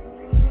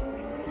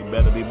 You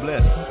better be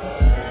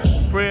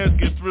blessed. Prayers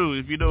get through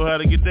if you know how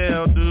to get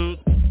down, dude.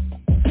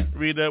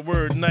 Read that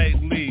word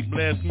nightly.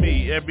 Bless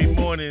me every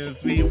morning and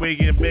see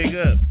wake and bake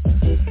up.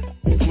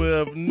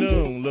 12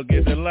 noon, look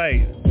at the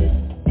light.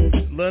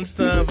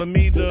 Lunchtime for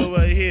me though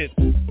I hit.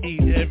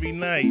 eat every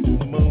night,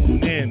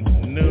 moon in,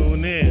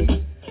 noon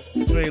in.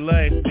 Straight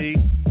life, see?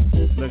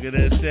 Look at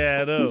that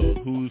shadow,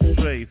 who's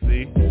straight,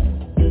 see?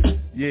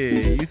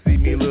 Yeah, you see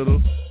me,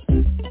 little.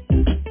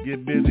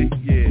 Get busy,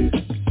 yeah.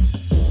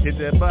 Hit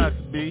that box,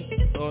 B,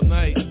 all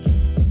night.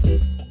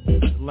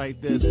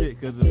 Like that shit,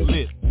 cause it's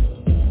lit.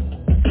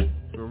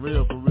 For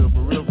real, for real,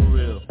 for real, for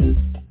real.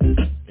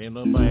 Ain't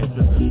nobody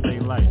tripping, stay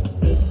light.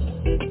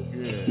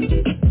 Yeah.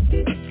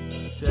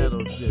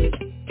 Shadow shit.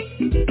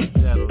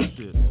 Shadow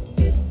shit.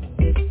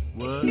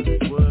 What?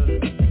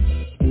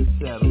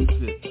 Shadow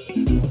shit.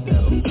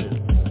 Shadow shit.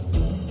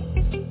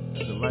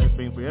 The life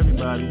ain't for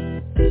everybody.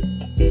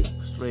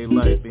 Straight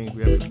life ain't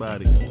for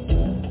everybody.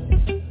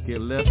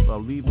 Get left or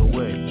leave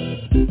away.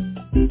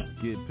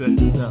 Get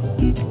picked up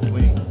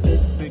wings.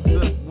 Picked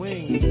up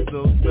wings, so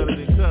better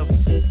than cups.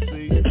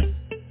 See?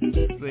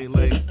 Straight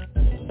life.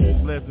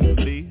 Blessings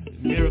be.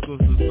 Miracles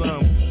to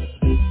some.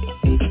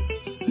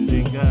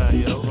 Thank God,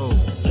 yo. Oh.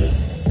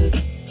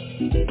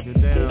 Get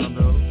down,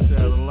 though.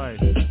 Shadow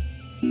life.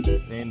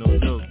 Ain't no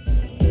joke.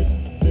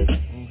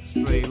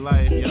 Straight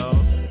life, y'all.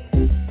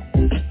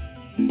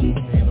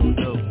 Ain't no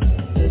joke.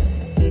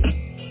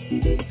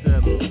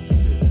 Shadow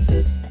shit.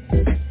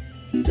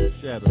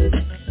 Shadow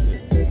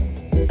shit.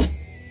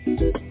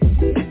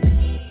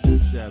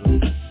 Shadow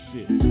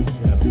shit.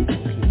 Shadow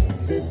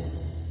shit.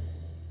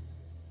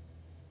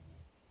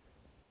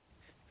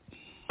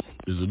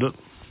 Is it up?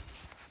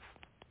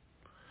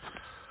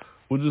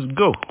 We'll just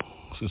go,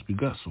 since we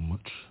got so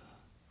much.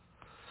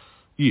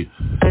 Yeah.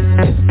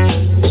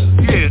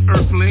 Yeah,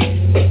 Earthling.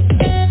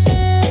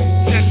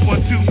 Check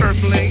 1, 2,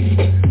 Earthling.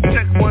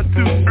 Check 1, 2,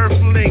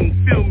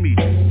 Earthling. Feel me,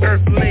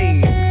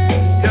 Earthling.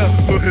 Yo,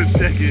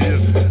 check it, yo.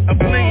 I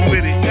fling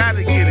with it,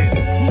 gotta get it.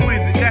 Who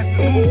is it? Got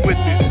to move with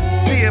it.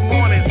 See it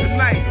morning,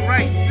 tonight,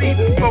 right? See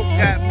the smoke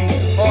got me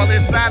all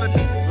inside of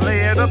me. Lay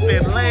it up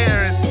and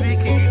layer and see.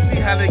 Can you see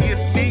how they get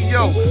me?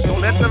 Yo, don't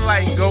let the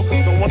light go.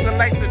 Don't want the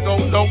light to go.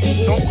 No,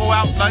 don't go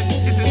out like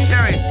hit the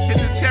cherry, hit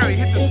the cherry,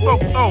 hit the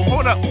smoke. Oh,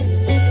 hold up.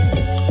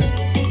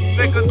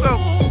 Take a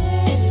smoke.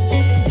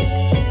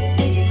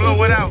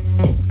 Blow it out.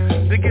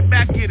 Then get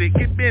back in it,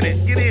 get bent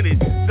it, get in it.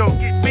 Don't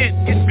get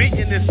bent in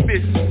this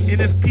fish, in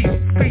this piece.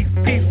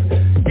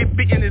 Get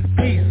bit in this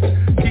piece.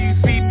 Can you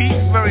see me?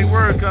 Very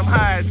word come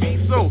high, see?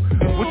 So,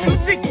 what you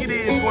think it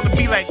is gonna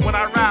be like when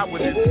I ride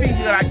with it? See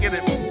that I get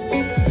it.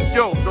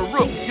 Yo, the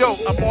rook, yo,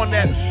 I'm on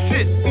that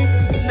shit.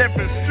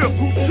 Never shook,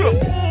 who took?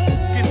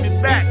 Get me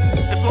back,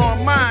 it's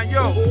on mine,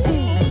 yo. Who?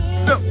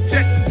 Look,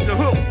 check the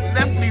hook.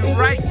 Leftly,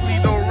 rightly,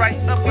 no right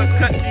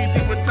uppercut. You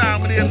see what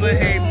time it is, a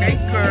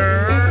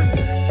haymaker.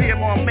 See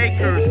him on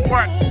makers,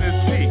 sparks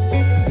and see.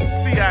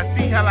 See, I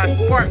see how I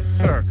sparks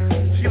her.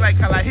 She like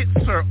how I hits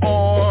her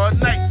all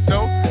night,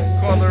 though.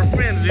 Call her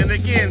friends and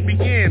again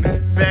begin.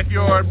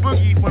 Backyard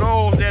boogie for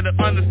those that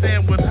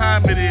understand what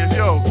time it is,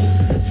 yo.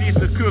 She's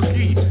the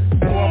cookie.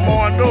 I'm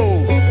on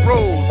those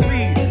rolls,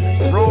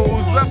 see,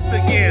 rolls up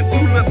again.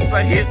 2 lips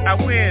I hit, I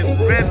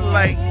win. Red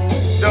light,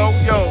 yo.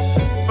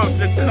 From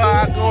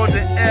Chicago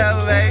to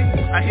LA,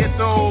 I hit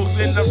those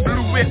in the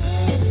blue whips.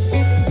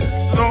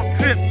 Don't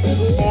trip,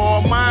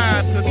 all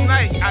mine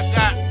tonight. I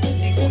got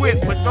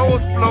equipped with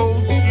those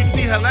flows. You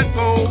see how that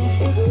goes.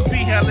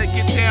 See how they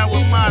get down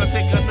with mine and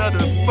take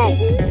another smoke.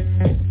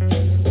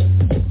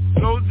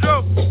 No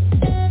joke.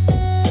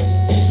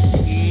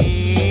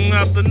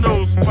 Out the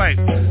nose fight.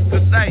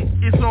 Tonight,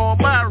 it's all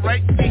mine,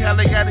 right? See how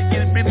they gotta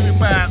get it in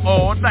mine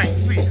all night.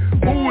 See,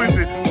 who is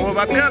it? Well,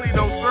 my belly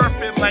don't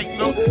surfing like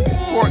no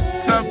sport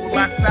tough with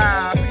my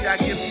style. See, I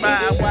get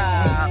my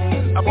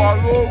wild. I'm all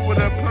over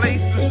the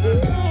place.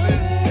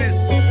 Shit.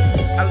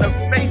 I love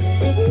space.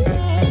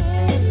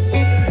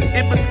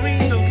 In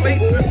between the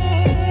places,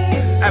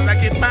 I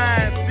like it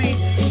mine. See,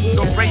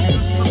 no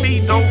races for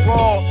me, no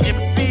raw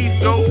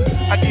MCs, though.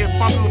 I get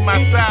funky with my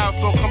style,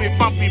 so come here,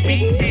 bumpy me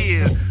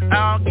here.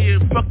 I don't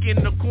get fuck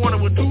in the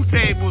corner with 2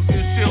 tables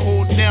and shit,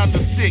 hold down the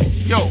 6.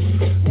 Yo,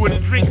 with a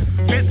drink,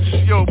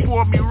 bitch, yo,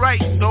 pour me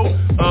right, though.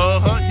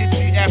 Hit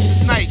you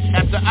after night,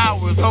 after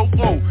hours, oh.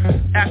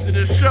 After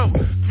the show,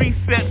 3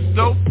 sets,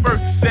 though.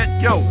 First set,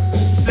 yo.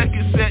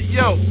 Second set,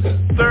 yo.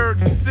 Third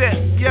set,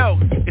 yo.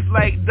 It's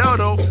like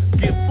Dodo,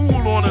 get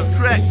fool on the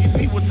track. You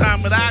see what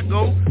time it I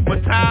go?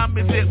 What time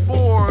is it?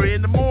 4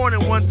 in the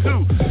morning, 1,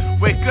 2.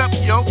 Wake up,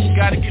 yo,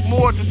 gotta get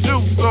more to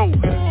do, so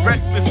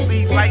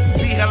breakfastly, like,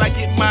 see how I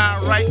get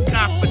mine right,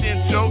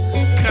 confidential,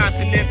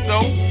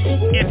 continental,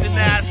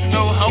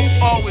 international, ho,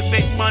 always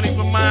make money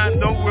for mine,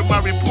 though, with my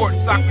reports,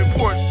 sock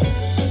reports,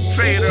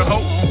 trader,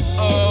 ho,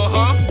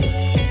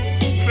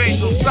 trade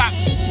no socks,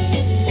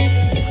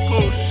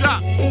 close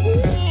shop,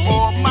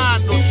 all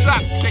mine, no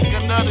shock, take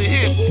another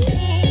hit,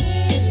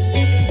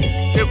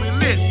 here we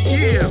lit,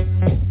 yeah,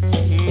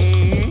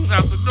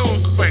 out the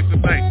nose fight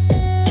tonight.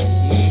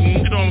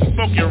 I'm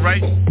smoking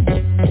right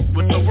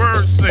what the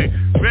words say.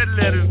 Red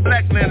letters,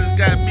 black letters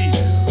got me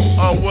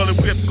all well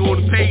equipped, go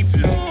to pages.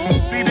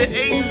 See the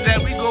ages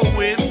that we go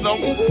with, so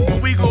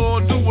we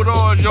gon' do it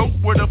all, yo.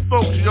 Where the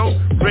folks, yo,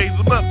 raise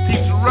them up,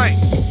 teach them right.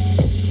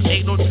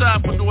 Ain't no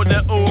time for doing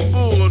that old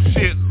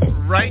bullshit,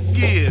 right?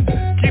 Yeah.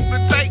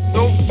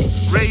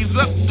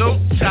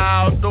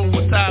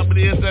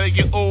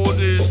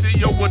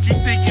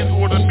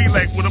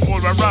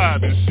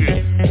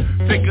 shit.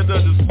 Take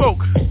another smoke,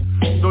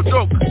 no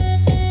joke.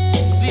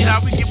 See how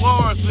we get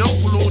ours, yo,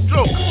 a little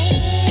joke.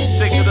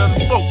 Take another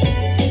smoke.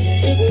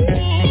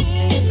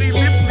 See,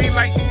 literally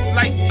like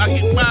I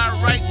get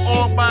mine right,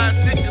 all my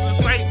shit in the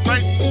same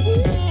right.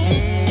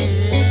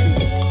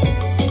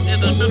 In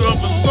the middle of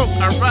a smoke,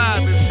 I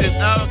ride and shit,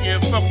 I don't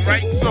give a fuck,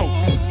 right? So,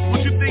 what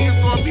you think it's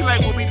gonna be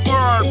like when we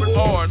hard with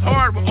ours,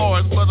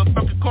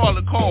 motherfucking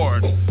calling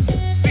cards.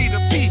 See the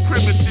P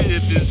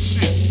primitive and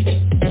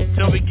shit,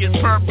 till we get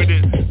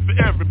permanent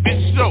forever,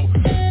 bitch, so,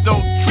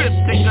 don't trip,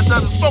 take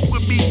another smoke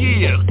with me,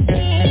 yeah.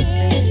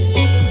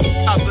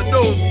 Out the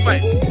nose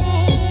fight.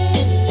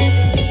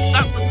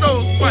 Out the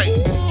nose fight.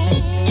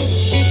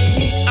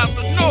 Out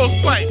the nose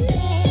fight.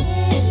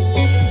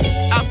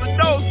 Out the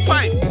nose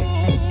fight.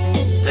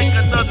 Take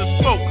another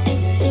smoke.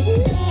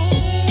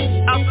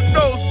 Out the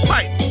nose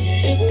fight.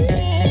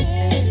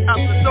 Out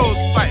the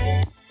nose fight.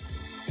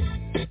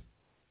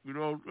 You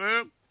know what I'm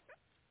saying?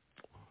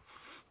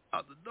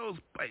 Out the nose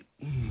pipe.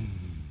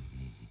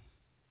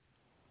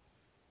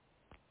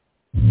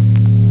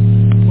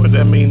 What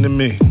that mean to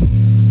me?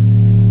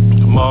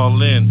 I'm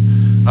all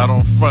in, I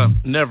don't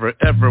front, never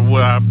ever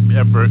will I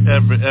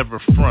ever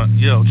front.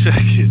 Yo, check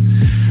it,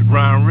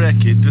 Ryan wreck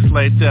it, just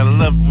like that. I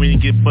love it when you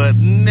get butt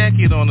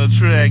naked on the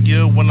track,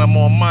 yo. When I'm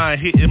on mine,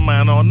 hitting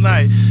mine all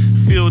night.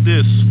 Feel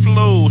this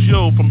flows,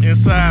 yo, from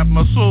inside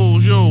my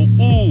soul, yo.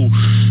 Ooh,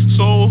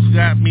 soul's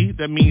got me,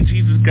 that means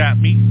Jesus got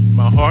me.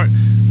 My heart,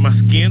 my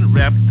skin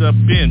wrapped up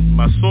in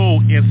my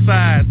soul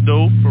inside,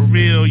 though, for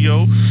real,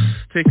 yo.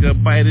 Take a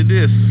bite of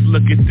this,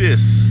 look at this.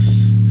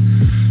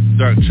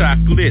 Dark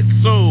chocolate.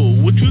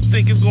 So, what you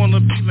think it's gonna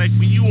be like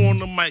when you on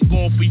the mic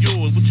going for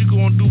yours? What you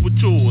gonna do with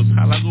yours?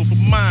 How I go for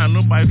mine?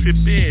 Nobody trip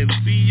in.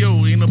 See,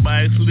 yo, ain't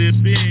nobody slip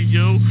in,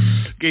 yo.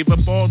 Gave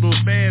up all those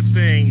bad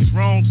things,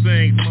 wrong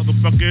things,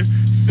 motherfucker.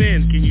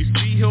 Sin, can you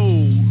see, yo?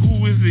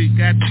 Who is it?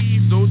 Got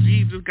these, though.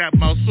 Jesus got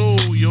my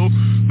soul, yo.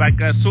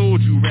 Like I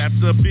told you,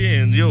 wrapped up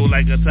in, yo,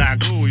 like a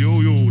taco, yo,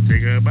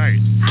 take a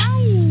bite.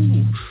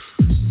 Ow!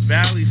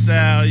 Valley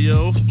style,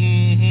 yo,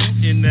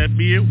 in that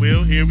beer,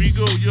 well, here we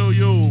go, yo,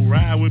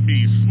 ride with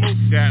me,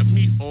 smoke got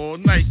me all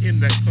night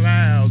in the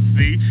clouds,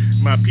 see,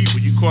 my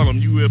people, you call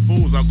them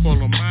UFOs, I call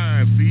them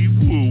mine, see,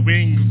 woo,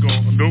 wings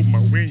gone, no,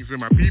 my wings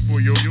and my people,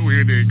 yo,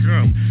 here they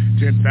come,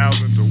 10,000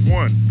 to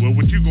 1, well,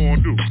 what you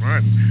gonna do,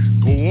 run,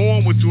 go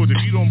on with yours,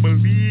 if you don't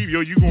believe,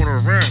 yo, you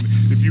gonna run,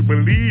 if you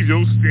believe,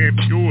 yo, stand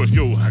for yours,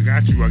 yo, I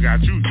got you,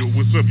 yo,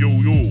 what's up,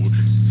 yo,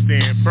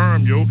 stand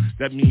firm, yo,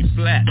 that means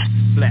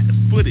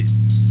flat-footed.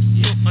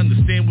 You don't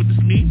understand what this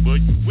means,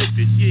 but you with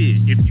it,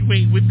 yeah. If you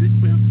ain't with it,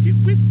 well, get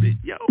with it,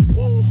 yo.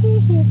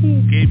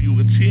 Who gave you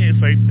a chance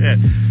like that?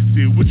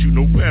 See what you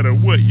no matter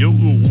what, yo.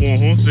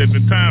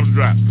 7 times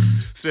drop,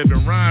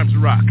 7 rhymes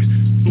rock.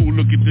 Ooh,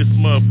 look at this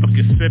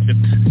motherfucking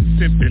 7th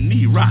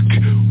symphony rock.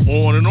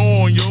 On and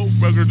on, yo.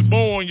 Ruggers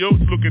born, yo.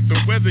 Look at the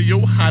weather,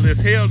 yo. Hot as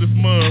hell, this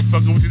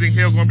motherfucker. What you think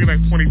hell's gonna be like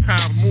 20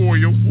 times more,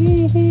 yo?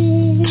 Ooh,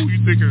 you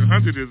think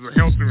 100 is a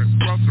helter and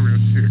shelter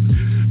and shit?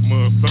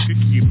 Motherfucker,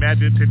 can you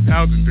imagine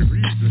 10,000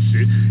 degrees and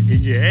shit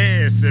in your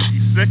ass every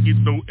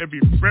second, though,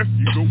 every breath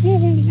you go,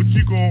 woo, what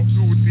you gonna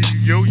do with these,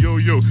 yo,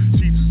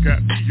 Jesus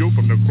got me, yo,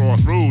 from the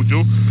crossroads,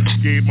 yo,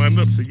 gave mine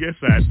up, so yes,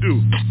 I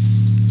do,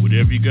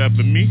 whatever you got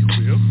for me,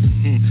 well,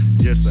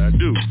 yes, I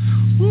do,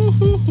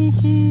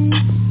 woo-hoo-hoo-hoo.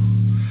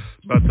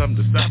 About time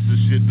to stop this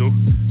shit, though.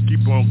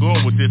 Keep on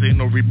going with this. Ain't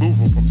no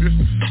removal from this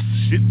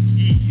shit.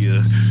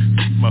 Yeah.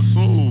 My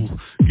soul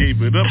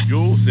gave it up,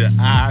 yo. Said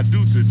I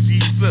do to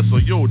Jesus. So,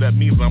 yo, that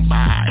means I'm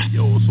by,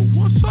 yo. So,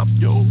 what's up,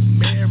 yo?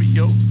 Mary,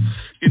 yo.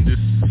 In the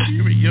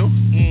spirit, yo.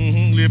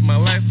 Live my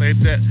life like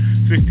that.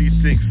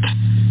 56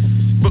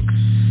 books,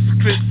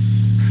 clips.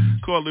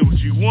 Call it what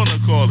you want to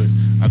call it.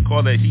 I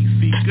call that heat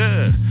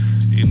seeker.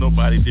 Ain't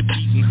nobody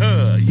defeating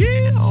her.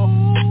 Yeah.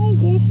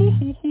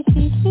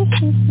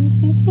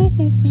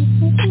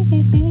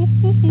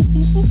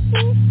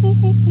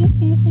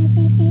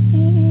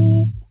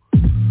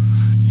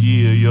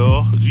 Yeah,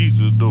 y'all.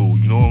 Jesus, though.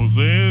 You know what I'm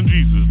saying?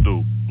 Jesus,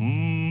 though.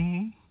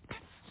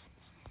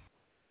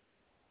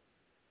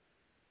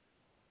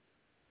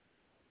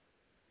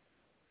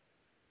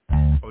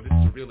 Oh, this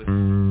is the realest.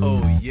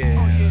 Oh,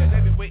 yeah.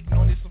 They've been waiting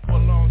on this for a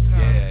long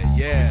time.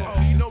 Yeah.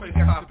 Oh, you know we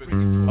got to bring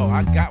it. Oh,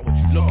 I got what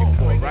you're looking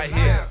for right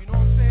here. You know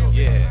what I'm saying?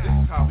 Yeah. This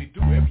is how we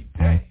do every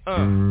day.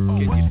 Can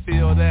you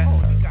feel that?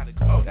 Oh, you got to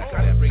go. That's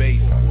that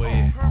bass,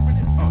 boy.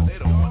 Oh, they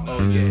don't want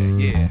nothing. Oh,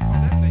 yeah. Oh,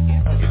 that's the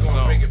intro. We're going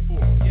to bring it for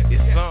them.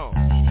 It's on.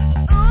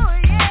 Oh,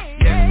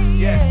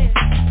 yeah.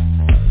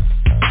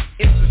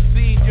 It's the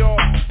seed,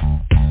 y'all.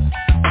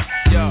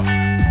 Yo.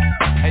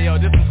 Hey, yo,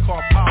 this is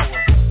called Power.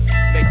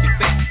 Make you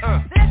think,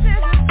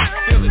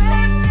 feel it.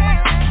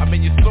 I'm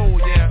in your soul,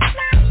 yeah.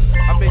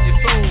 I'm in your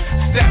soul.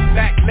 Step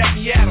back, let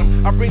me at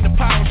 'em. I bring the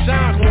power,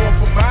 shine, more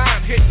for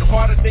mine. Hitting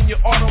harder than your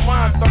auto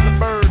line.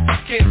 Thunderbird,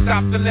 can't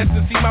stop the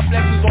lesson. See my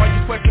blessings on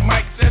you, question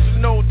mic sessions.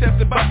 No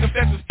testing, but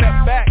confession.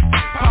 Step back,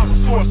 power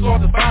source, all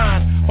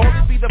divine.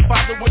 Holy be the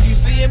Father when you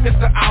see him, it's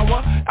the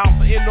hour.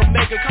 Alpha and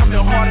Omega, coming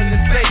harder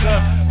than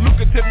Sega.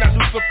 Lucrative, not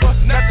Lucifer,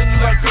 nothing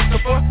new like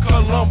Christopher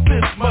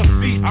Columbus. Must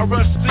be, I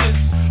rush this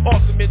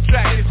ultimate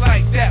track, it's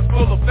like that,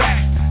 full of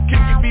facts.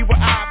 Can you be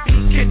what I be?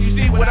 Can you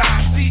see what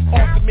I see?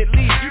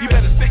 Ultimately, you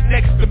better sit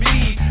next to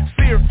me.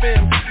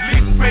 Seraphim,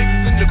 leading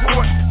praises in the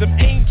court. Them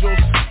angels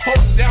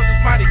holding down this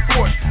mighty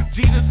fort.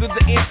 Jesus is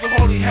the answer,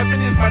 holy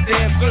heaven is my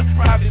dancer.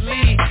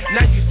 Privately,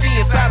 now you see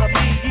inside of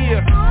me,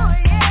 yeah.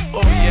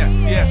 Oh yes,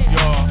 yes,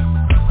 y'all.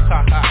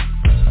 Haha.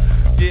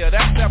 Yeah,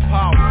 that's that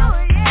power.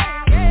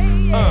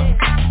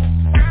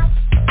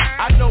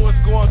 I know it's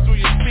going through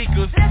your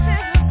speakers,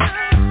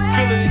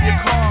 feel it in your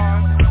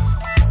car,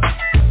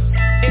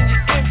 in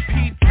your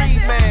MP3,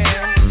 man.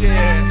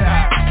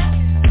 Yeah,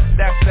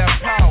 that's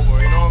that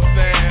power, you know what I'm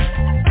saying?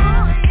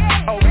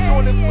 Oh, we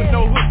doing this with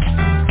no hooks.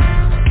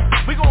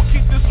 We gonna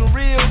keep this a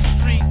real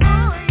street.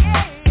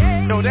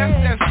 Yo, that's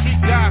that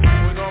street gospel,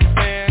 you know what I'm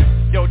saying?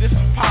 Yo, this is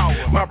power.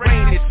 My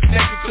brain is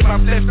connected to my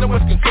flesh, no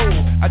one's control.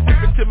 I dip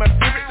into my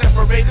spirit,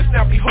 separators,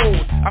 now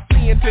behold. I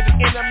flee into the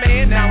inner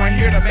man, now I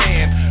hear the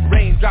man.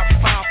 Raindrops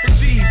pop and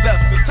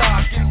Jesus is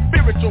talking.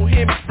 Spiritual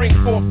hymns bring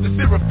forth the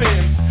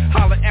seraphims.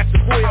 Holler at the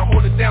boy, I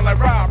hold it down like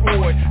Rob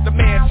Roy. The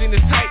mansion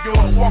is tight, yo,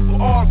 I walk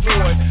with all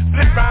joy.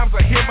 Flip rhymes,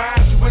 I hear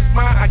mine, you with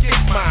mine, I get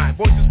mine.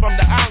 Voices from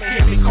the island,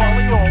 hear me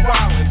calling on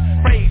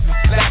wildin'. Praises,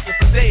 laughing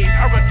for days,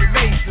 I run through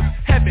mazes.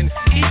 Heaven,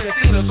 even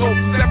seen us over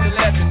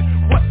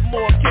 7-Eleven. What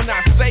more can I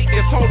say?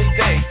 It's holy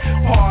day.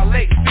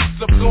 Parlay,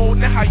 sticks of gold,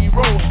 now how you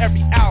roll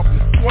every album.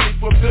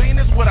 24 billion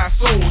is what I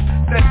sold.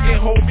 Flesh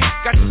can't hold me,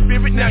 got the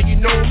spirit, now you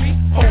know me.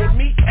 Hold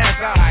me as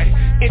I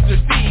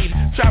intercede.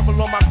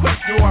 Travel on my quest,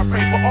 yo, I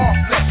pray for all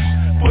flesh.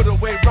 Put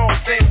away wrong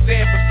things,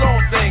 stand for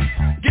strong things.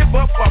 Give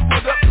up or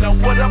put up, now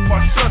what up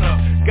or shut up.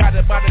 Got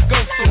it by the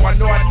ghost, so I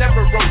know I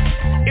never wrote.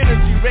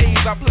 Energy rays,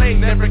 I play,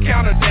 never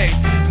count a day.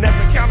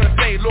 Never count a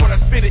day, Lord, I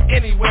spit it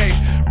anyway.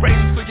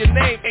 Praises to your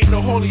name, ain't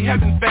no holy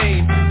heaven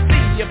fame.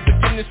 See if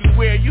forgiveness is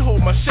where you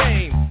hold my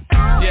shame.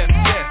 Yes,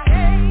 yes.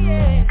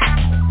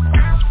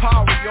 It's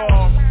power,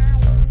 y'all.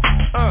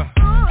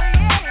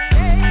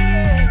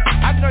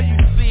 I know you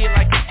see it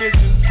like a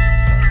vision.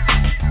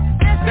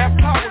 That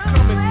power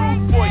coming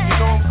through for you, you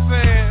know what I'm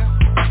saying?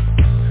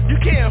 You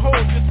can't hold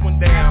this one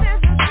down.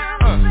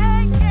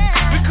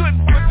 We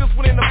couldn't put this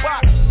one in the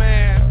box,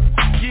 man.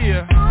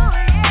 Yeah.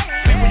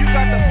 See, when you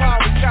got the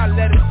power, you gotta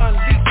let it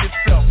unleash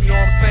itself, you know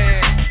what I'm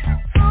saying?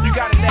 You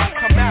gotta let it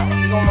come out,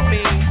 you know what I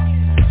mean?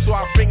 So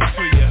I bring it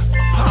to you.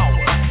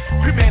 Power.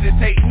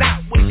 Premeditate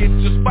not when you hit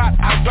your spot,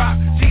 I drop.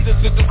 Jesus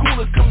is the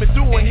coolest coming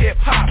through in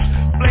hip-hop.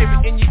 Flavor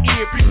in your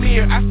ear,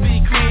 premiere, I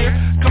see clear.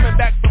 Coming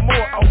back for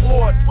more,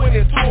 award,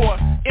 winning tour.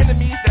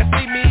 Enemies that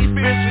see me,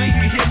 spiritually,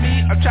 you hear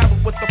me? I travel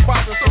with the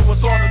Father, so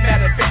it's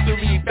automatic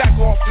victory. Back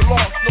off your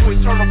loss, no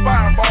eternal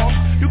fireball.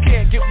 You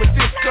can't get with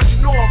this, cause you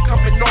know I'm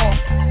coming off.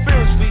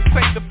 Spiritually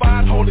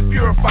sanctified, holy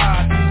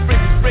purified.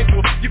 Sprinkle,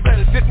 sprinkle, you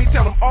better dip me,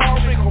 tell them all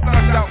wrinkle.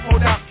 Flush out,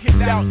 hold out, hit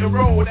out, and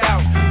roll it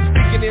out.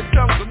 Speaking in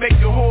tongues will make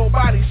your whole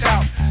body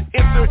shout.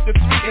 Insert the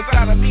 3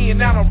 inside of me and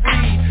now I'm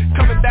free.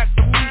 Coming back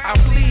for me, I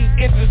bleed,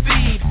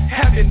 intercede.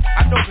 Heaven,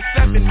 I know the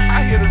 7,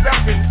 I hear the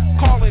rapping.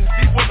 Calling,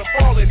 before the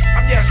falling,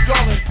 I'm yes,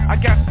 yawling. I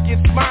got to get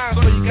mine,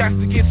 so you got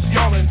to get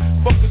yawling.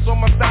 Focus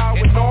on my style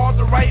in all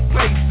the right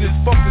places.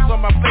 Focus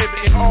on my flavor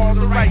in all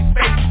the right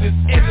spaces.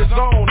 In the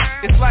zone,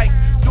 it's like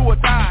do or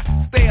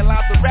die. Stay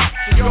alive the rap,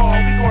 so y'all,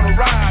 we gonna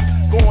ride.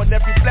 Going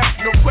every black,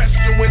 no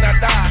question when I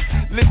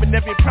die. Living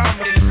every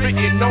promise,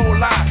 written, no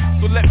lie.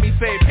 So let me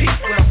say peace,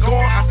 when I'm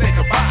gone, I say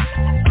goodbye.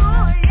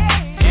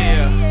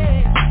 Yeah.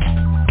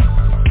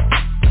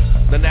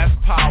 Then that's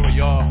power,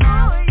 y'all.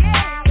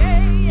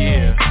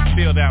 Yeah,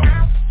 feel that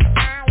one.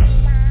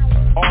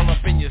 All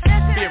up in your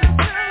spirit.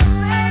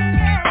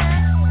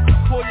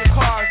 Pull your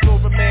cars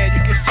over, man,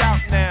 you can shout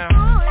now.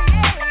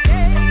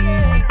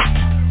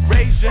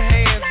 Raise your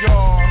hands,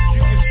 y'all,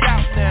 you can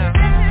shout now.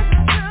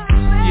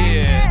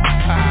 Yeah,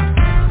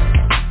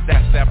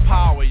 that's that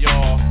power,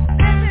 y'all.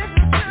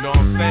 You know what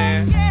I'm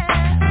saying?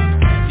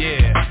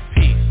 Yeah,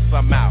 peace,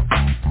 I'm out.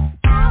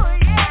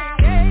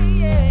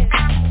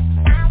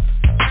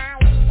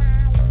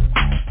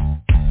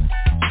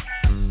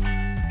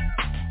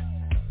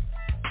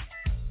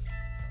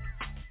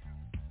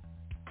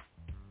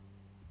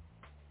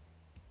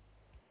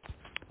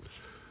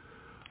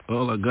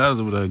 All I got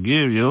is what I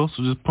give, yo.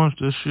 So just punch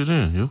that shit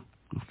in, yo.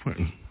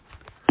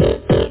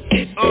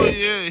 Oh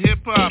yeah,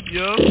 hip hop,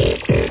 yo.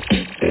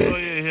 Oh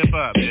yeah, hip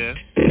hop, yeah.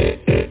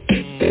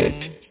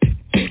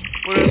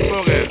 Where that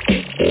smoke at?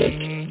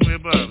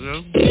 Hip hop, yo.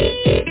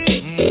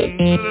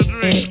 To the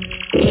drink.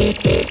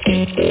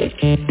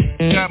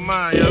 Got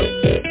mine, yo.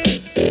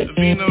 The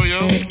vino,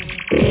 yo.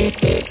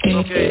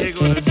 Okay, here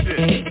go the shit.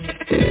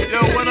 Yo,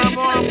 when I'm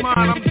on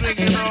mine, I'm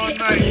drinking all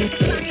night.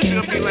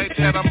 Feel me like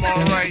that, I'm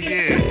alright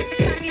here.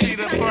 See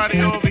the party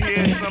over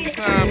here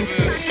sometimes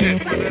and shit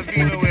with the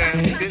vino ass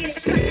bitch.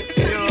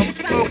 Yo, I'm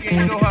smoking,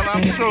 you know how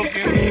I'm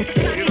choking.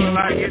 You know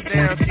how I get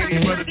down, skinny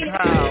brother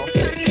Tile.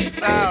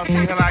 Style,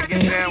 see how I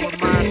get down with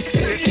my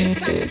shit.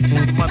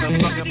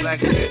 Motherfucking black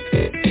shit.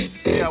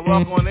 Yeah,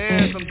 walk on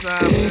air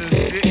sometimes and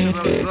shit, cause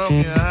I'm drunk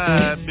and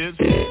high, bitch.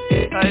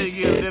 How you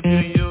get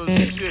lifted in your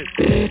shit?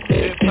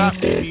 Hip hop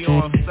be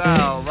on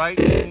style, right?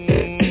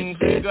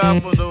 Thank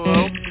God for the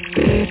rope.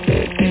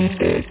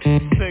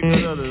 Take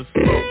another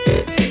smoke.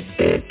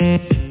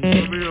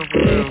 For real, for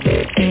real.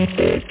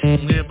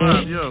 Hip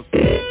hop, yo.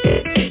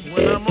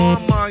 When I'm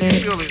on mine, you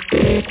feel it.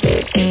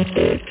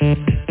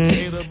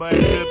 Ain't nobody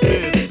slipped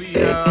in. See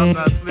how I'm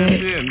not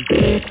slipped in.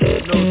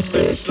 No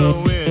slip show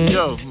in,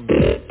 yo.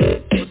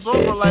 It's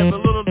over life a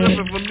little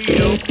different for me,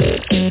 yo.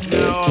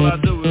 Now all I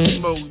do is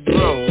smoke,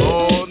 bro,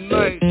 all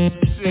night.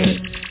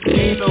 Shit,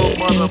 you know,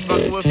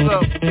 motherfucker, what's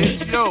up,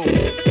 bitch, yo.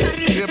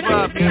 Hip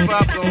hop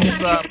don't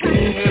stop.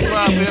 Hip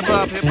hop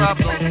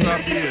don't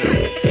stop here.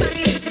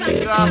 See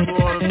God for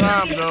all the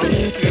time, though.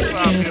 Hip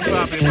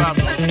hop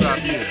don't stop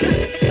here.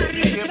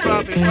 See hip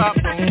hop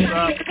don't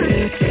stop.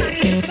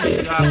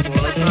 God for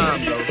all the time,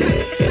 though.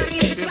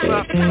 Hip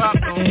hop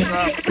don't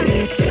stop.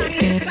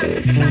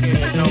 And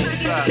it don't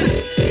stop.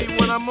 See,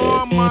 when I'm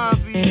on my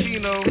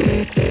Vino,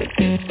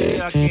 see,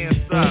 I can't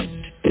stop.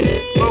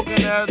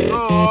 Smoking that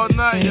door all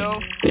night, yo.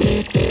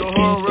 The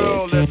whole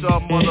world let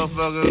y'all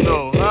motherfuckers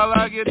know. How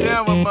I get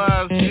down with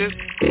my shit.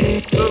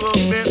 Little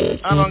bitch,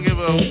 I don't give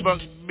a fuck,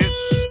 bitch.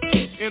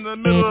 In the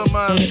middle of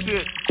my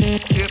shit.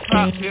 Hip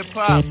hop.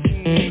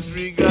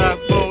 Street guys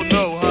both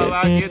know how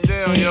I get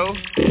down, yo.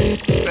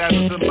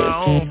 Faster to my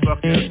own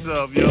fucking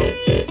self, yo.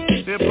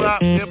 Hip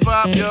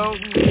hop, yo.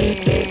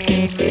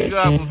 Street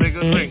guys will take a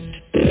drink.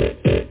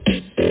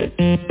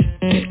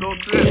 Don't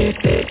trip.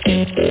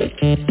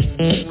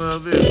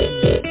 Love it.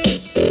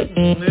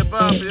 Hip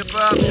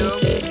hop, yo.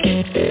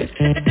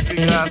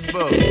 Street guys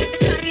both.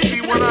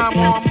 See, when I'm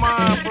on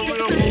mine, for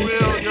real,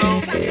 yo,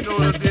 you know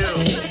the deal.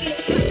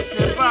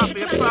 Hip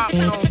hop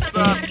don't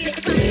stop.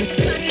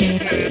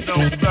 And it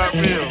don't stop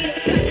real.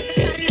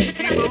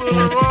 Keep a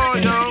little raw,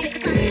 yo.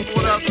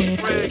 Without the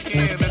spray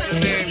can, let the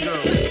name go.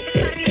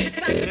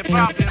 Hip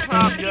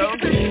hop, yo.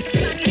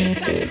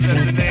 Let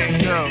the name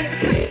go.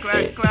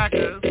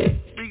 Clackers,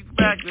 speak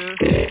backers.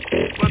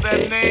 But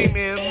that name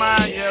is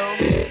mine, yo.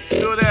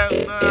 Do that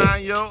sign,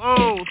 yo.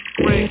 Oh,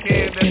 spray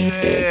can, let your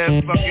ass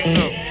fucking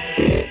go.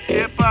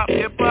 Hip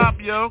hop,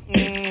 yo.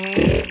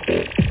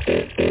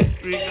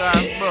 Street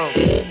guys smoke.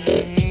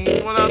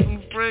 Without some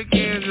spray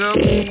cans, yo.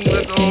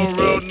 Let the whole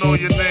world know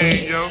your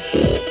name, yo.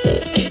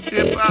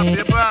 Hip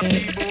hop,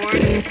 B-boy.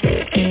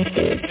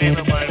 Ain't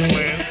nobody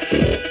playing.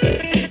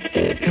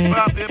 Hip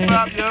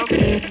hop, yo.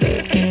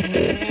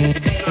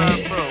 Street guys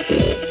smoke.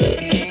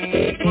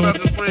 Without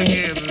the spray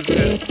cans and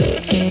shit.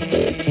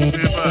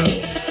 Hip hop.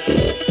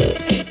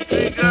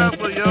 Street guys,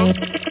 yo.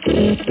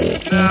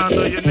 Now I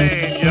know your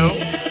name, yo.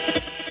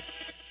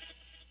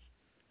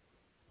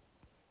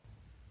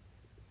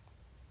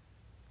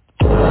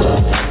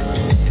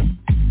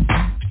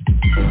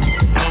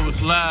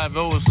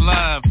 It's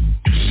live.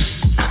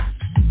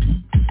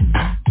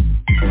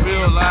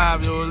 Real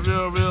live, yo. It's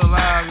real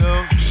live, yo.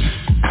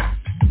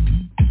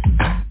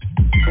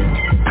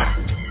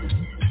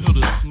 Feel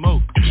the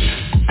smoke.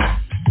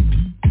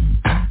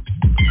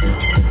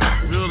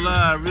 Real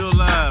live,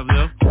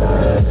 yo.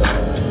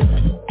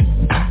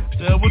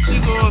 Yeah, what you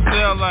gonna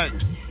sound like?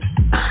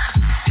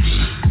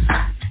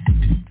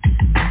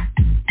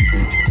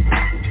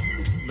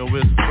 No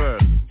whisper.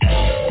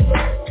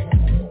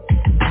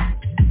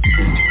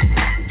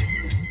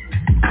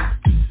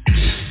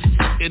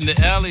 In the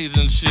alleys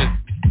and shit.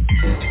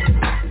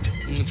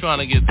 I'm trying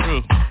to get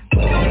through.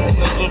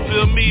 So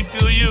feel me,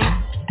 feel you.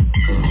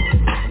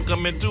 I'm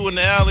coming through in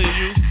the alley,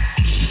 you.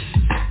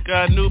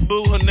 Got a new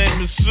boo, her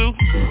name is Sue.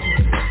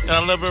 And I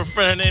love her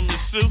friend, her name is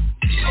Sue.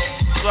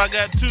 So I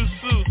got 2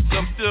 suits.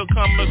 I'm still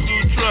coming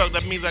through truck.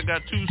 That means I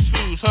got 2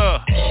 suits, huh?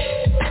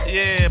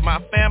 Yeah, my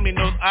family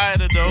knows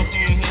Ida, though.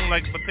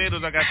 Like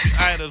potatoes, I got 2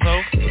 Idas,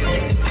 ho.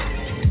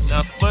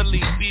 Now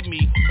Spudley see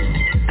me.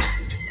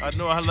 I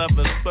know I love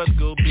a Spud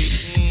go beat.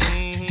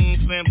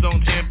 Slam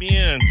Dunk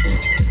champion.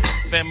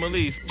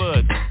 Family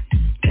Spud.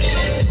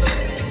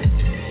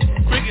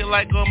 Cricket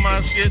like on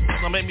my shit.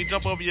 Gonna make me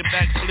jump over your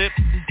backflip.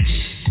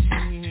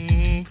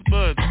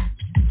 Spud.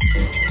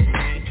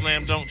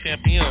 Slam Dunk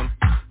champion.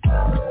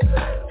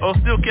 Oh,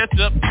 still catch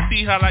up.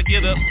 See how I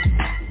get up.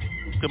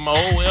 Got my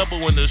whole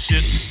elbow in the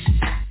shit.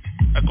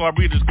 I call a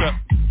Breeders' Cup.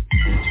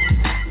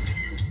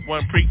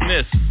 One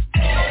Preakness.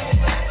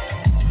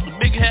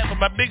 Big hat for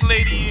my big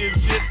lady is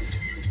shit.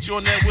 She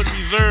on that with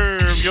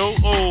reserve, yo.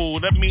 Oh,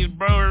 that means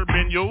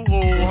bourbon, yo.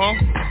 Oh, huh?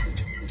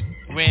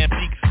 Grand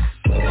Peaks.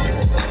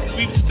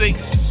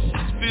 Sweepstakes.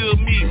 Feel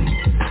me.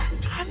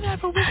 I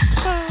never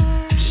whisper.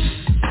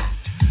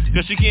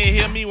 Cause she can't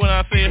hear me when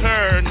I say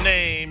her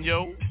name,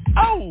 yo.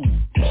 Oh.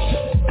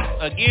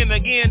 Again,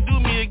 do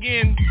me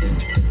again.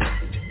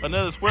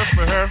 Another swerve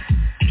for her.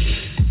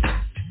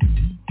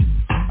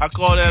 I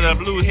call that a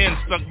blue hen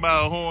stuck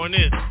by a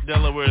hornet,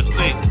 Delaware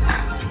State.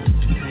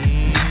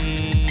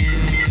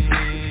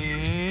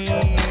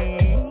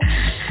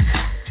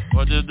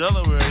 Or just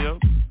Delaware, yo.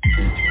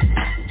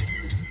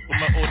 With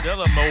my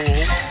Odella mo.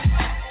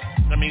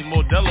 That means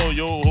Modelo,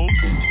 yo.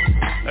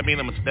 That means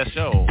I'm a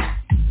special.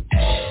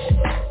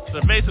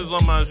 The bases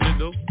on my shit,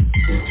 though.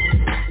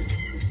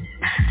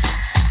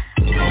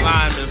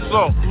 Lime and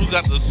salt. Who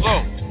got the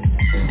salt?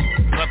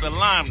 Who got the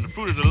lime? The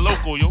fruit of the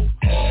local, yo.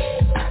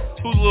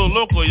 Who's a little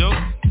local, yo?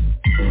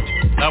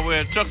 I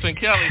wear Chucks and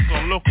Cali, so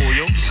I'm local,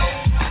 yo.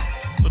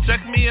 So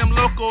check me, I'm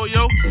local,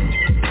 yo.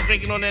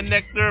 Drinking on that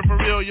nectar for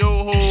real,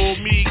 yo. Ho,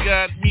 me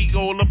got me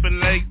go up in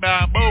like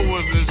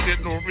Balboas and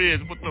shit, no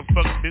ribs. What the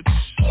fuck, bitch?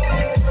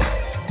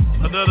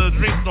 Another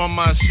drink on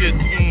my shit.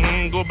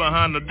 Go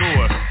behind the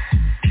door.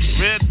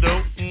 Red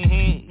though.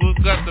 Who's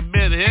got the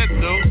bed head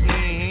though?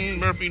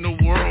 Murphy no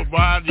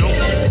worldwide, yo.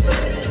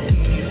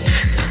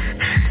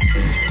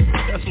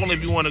 That's only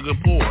if you want to go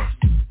poor.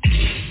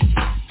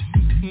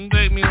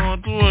 Take me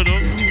on tour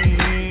though.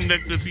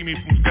 Like to see me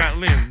from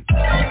Scotland.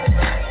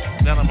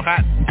 Now I'm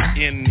hot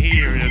in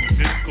here in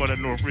this corner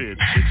North Ridge,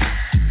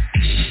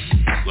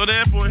 bitch. So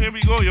therefore, here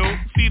we go, yo.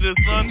 See the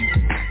sun.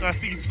 I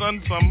see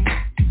sun some.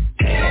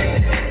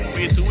 For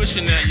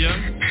intuition that,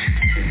 young.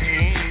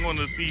 I'm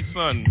gonna see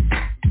sun.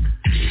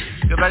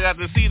 Cause I got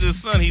to see the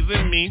sun. He's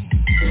in me.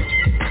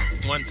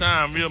 One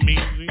time, real me.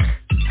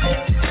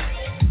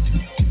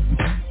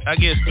 I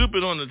get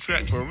stupid on the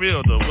track for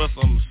real though. What's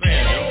I'm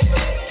saying, yo?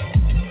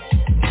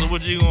 So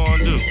what you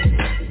gonna do?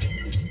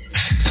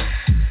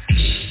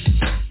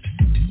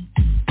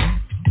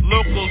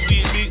 Local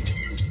meat.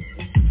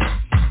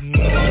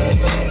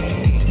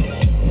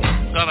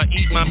 Gotta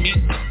eat my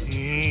meat.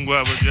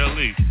 Guava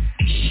jelly.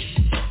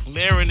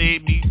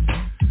 Marinade me.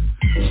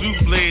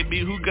 Souffle me.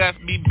 Who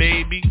got me,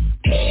 baby?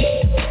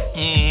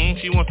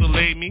 She wants to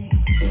lay me.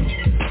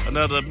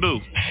 Another boo.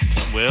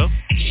 Well,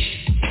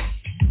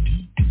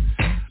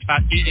 I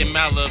eat in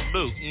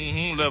Malibu.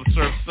 Love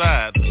surf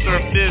side.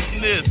 Surf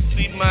business.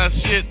 See my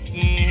shit.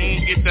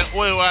 Get that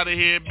oil out of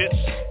here, bitch.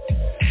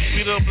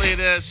 We don't play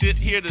that shit.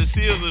 Hear the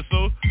seals or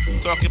so.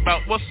 Talking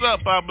about what's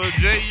up, Papa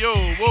J. Yo,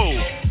 whoa.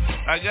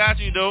 I got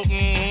you though.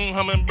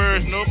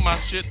 Hummingbirds know my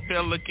shit.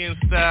 Pelican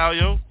style,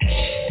 yo.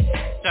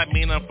 That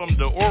mean I'm from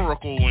the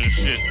Oracle and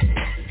shit.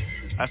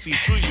 I see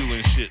through you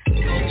and shit.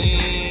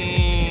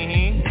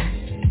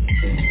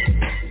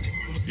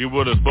 You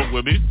would've spoke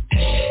with me.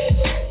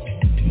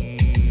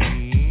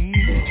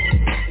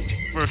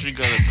 First you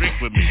gotta drink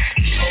with me.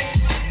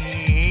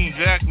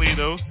 Exactly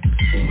though.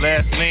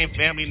 Last name,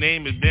 family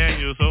name is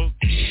Daniel, so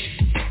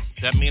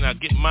that mean I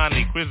get mine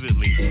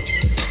exquisitely.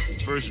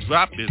 First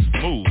drop is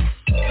smooth.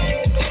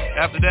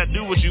 After that,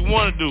 do what you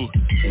wanna do.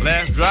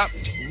 Last drop,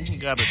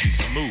 gotta be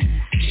smooth.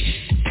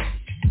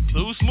 So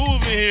who's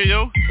smooth in here,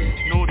 yo?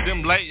 You know what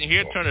them light in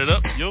here, turn it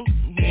up, yo.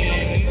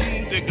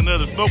 Take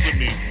another smoke with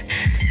me.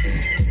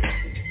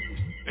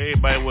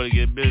 Everybody wanna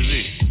get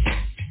busy.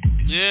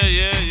 Yeah.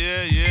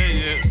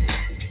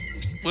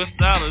 What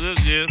style is this,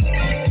 yeah?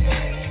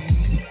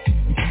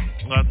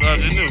 I thought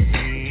you knew.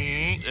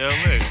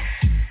 LA.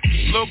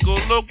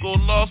 Local,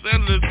 Los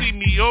Angeles, see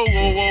me, yo,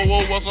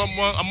 whoa, what's up?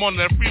 I'm on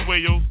that freeway,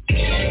 yo.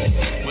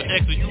 With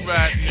extra, you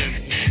riding in.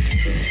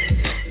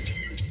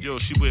 Yo,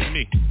 she with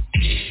me.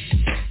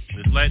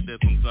 It's like that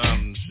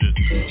sometimes and shit.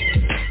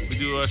 We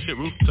do our shit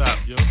rooftop,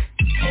 yo.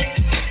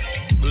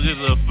 But it's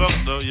a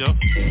fuck though, yo.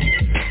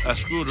 I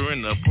screwed her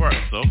in the park,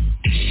 so.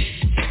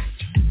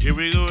 Here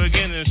we go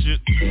again and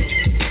shit.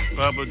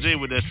 Papa J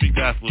with that street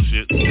gospel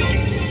shit.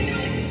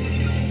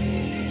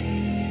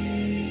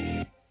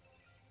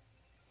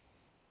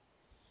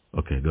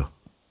 Okay, go.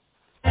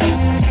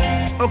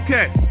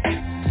 Okay.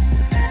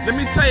 Let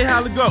me tell you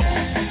how to go.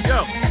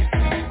 Yo.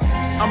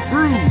 I'm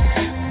bruised.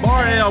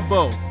 Bar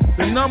elbow.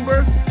 The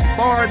number,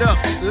 barred up,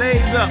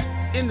 laid up,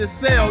 in the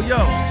cell, yo.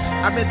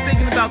 I've been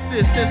thinking about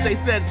this since they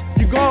said,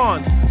 you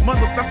gone.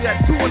 Motherfucker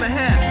got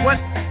 2.5. What?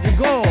 You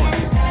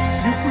gone.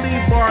 You please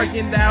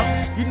bargained out.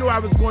 You knew I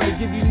was going to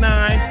give you 9,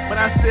 but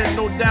I said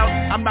no doubt.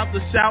 I'm about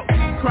to shout,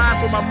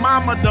 cry for my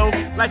mama though,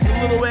 like a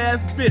little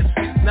ass bitch.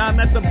 Now I'm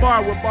at the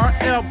bar with bar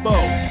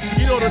elbow.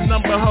 You know the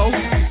number, ho.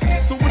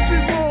 So what you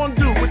gonna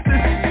do with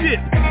this shit?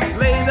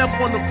 Laid up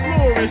on the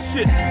floor and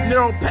shit,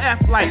 narrow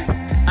path light.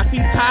 I see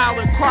tile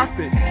and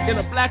carpet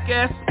in a black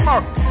ass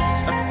spark.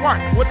 A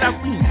spark, what that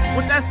be?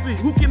 What that see?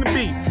 Who can it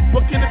be?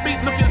 What can it be?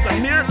 Looking at the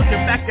mirror,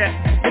 looking black at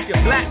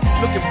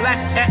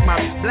my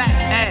black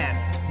ass.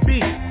 Be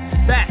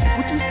back,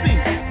 what you see?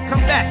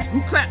 Come back,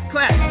 who clap?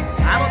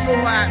 I don't know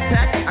who I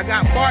attack. I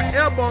got bar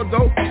elbow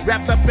though,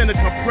 wrapped up in a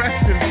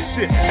compression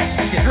shit.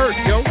 It hurt,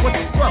 yo, what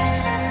the fuck?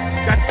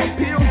 Got some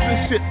pills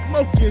and shit,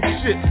 smoking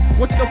shit.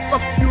 What the fuck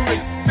you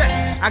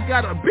expect? I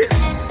got a bitch,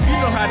 you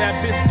know how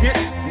that bitch get.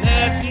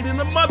 Nasty than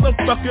a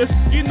motherfucker,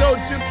 you know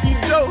Gypsy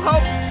Joe ho.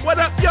 What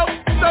up, yo?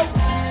 So,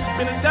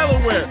 been in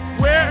Delaware,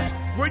 where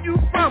you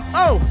from?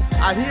 Oh,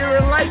 I hear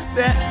it like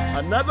that.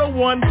 Another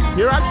one,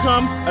 here I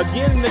come,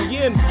 again and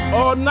again,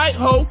 all night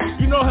ho.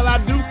 You know how I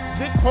do,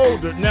 dick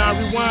holder. Now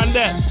rewind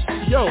that.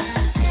 Yo,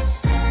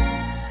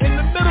 in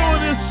the middle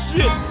of this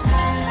shit,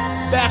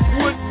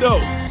 backwood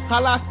though,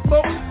 how I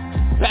smoke,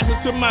 pass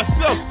it to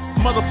myself.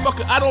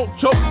 Motherfucker, I don't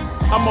choke.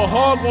 I'm a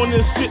hog on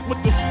this shit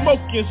with the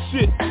smoking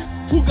shit.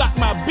 Who got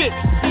my bitch?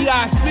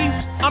 D.I.C.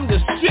 I'm the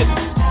shit.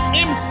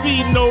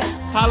 MC know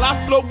how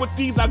I flow with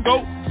these I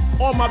go.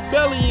 on my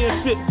belly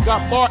and shit.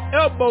 Got bar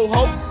elbow,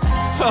 ho.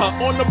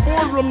 On the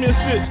boardroom and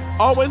shit.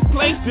 Always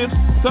plaintive,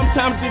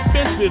 sometimes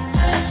defensive.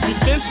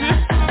 Defensive,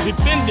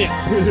 defendant.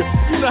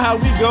 You know how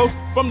we go.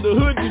 From the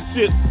hood and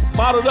shit.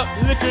 Bottled up,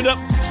 liquored up,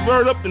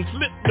 slurred up, and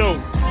slipped though.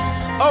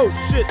 Oh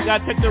shit,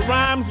 gotta check the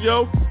rhymes,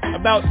 yo.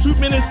 About 2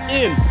 minutes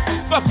in.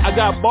 Fuck, I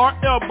got bar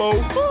elbow.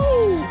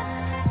 Woo!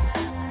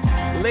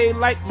 Lay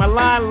like, my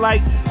line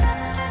like.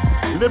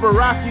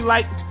 Liberace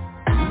like.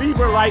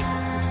 Libra like.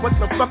 What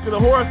the fuck is the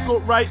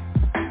horoscope, right?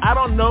 I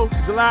don't know.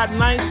 July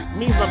 9th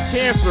means I'm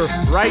Cancer,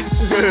 right?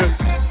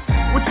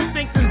 What you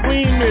think this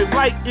gleam is?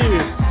 Light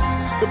is.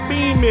 The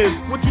beam is.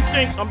 What you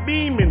think? I'm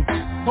beaming.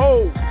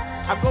 Ho.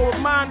 I go with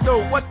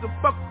Mondo. What the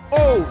fuck?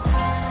 Oh.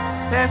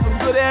 Had some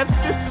good ass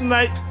fish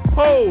tonight.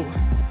 Ho.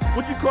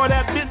 What you call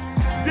that bitch?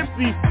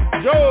 Gypsy.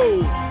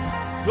 Joe.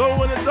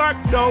 Glow in the dark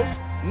though.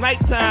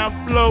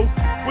 Nighttime flow.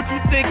 What you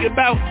think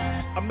about?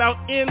 I'm out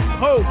in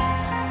ho.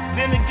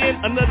 Then again,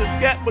 another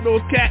scat for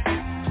those cats.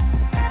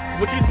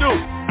 What you do?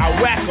 I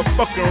whack a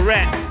fucking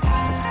rat.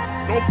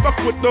 Don't fuck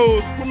with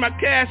those, with my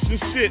cash and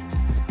shit.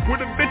 With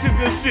the bitches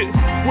and shit.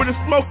 With the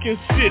smoking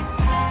shit.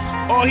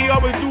 All he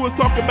always do is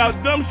talk about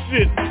dumb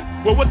shit.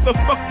 Well, what the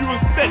fuck you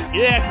expect?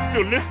 Yeah, you're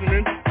still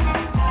listening.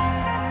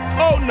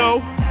 Oh no,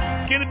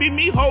 can it be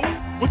me, ho?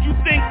 What you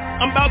think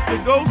I'm about to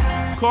go?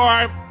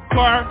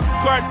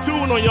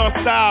 Cartoon on your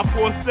style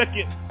for a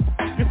second.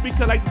 Just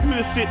because I do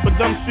this shit for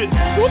dumb shit.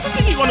 So what you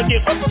think you gonna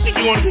get? What you think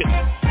you gonna get?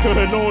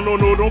 No,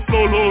 don't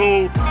flow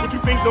low. What you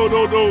think,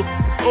 no.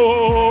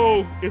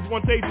 Oh, it's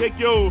one take,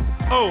 yo.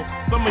 Oh,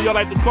 some of y'all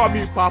like to call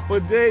me Papa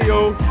J,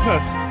 yo.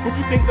 What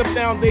you think the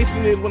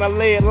foundation is when I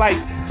lay it light?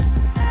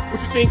 What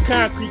you think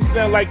concrete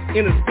sound like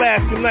in a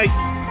splash tonight?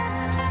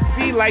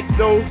 Sea like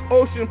those,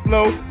 ocean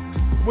flow.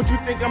 What you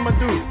think I'ma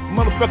do?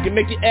 Motherfucker,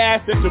 make your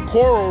ass at the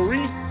coral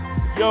reef,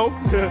 yo.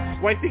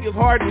 Why you think it's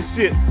hard and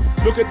shit?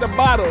 Look at the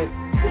bottom.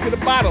 Look at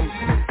the bottom,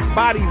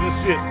 bodies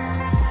and shit.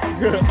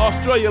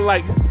 Australia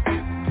like,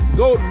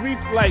 gold reef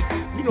like,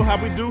 you know how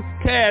we do,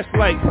 cash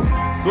like.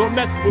 Don't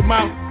mess with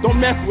my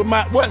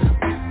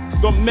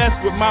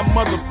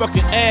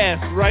motherfucking ass,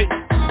 right?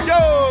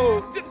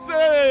 Yo,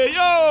 gypsy,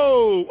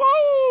 yo,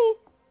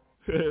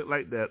 woo!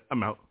 Like that,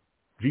 I'm out.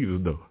 Jesus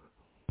though.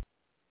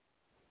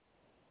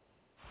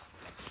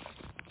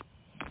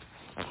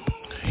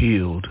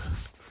 Healed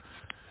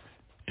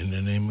in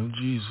the name of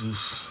Jesus.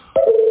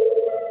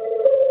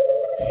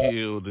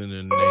 Healed in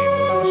the name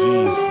of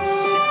Jesus.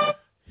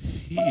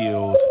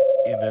 Healed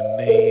in the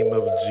name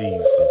of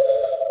Jesus.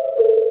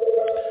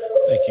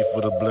 Thank you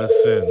for the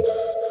blessings.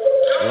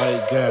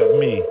 Light got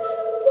me.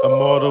 I'm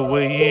all the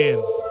way in.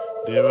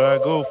 There I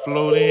go,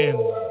 float in.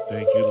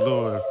 Thank you,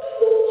 Lord.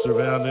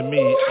 Surrounding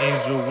me,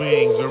 angel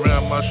wings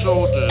around my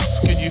shoulders.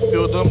 Can you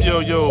feel them?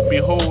 Yo,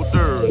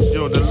 beholders.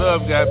 Yo, the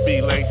love got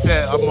me like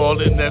that. I'm all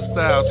in that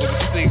style. So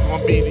what you think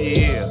gonna be the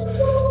end?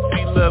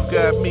 Love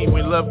got me,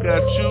 when love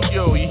got you,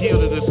 yo, you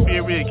healed in the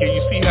spirit, can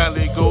you see how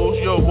it goes?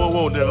 Yo,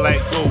 whoa, the light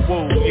go,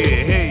 whoa,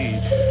 yeah, hey,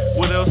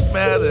 what else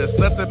matters?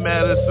 Nothing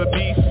matters to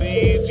me,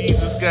 see,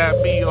 Jesus got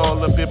me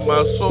all up in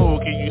my soul,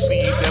 can you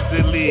see,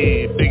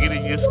 definitely, bigger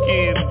than your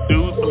skin,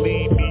 dude,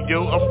 believe me,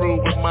 yo, I'm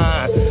rude with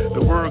mine,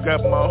 the word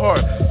got my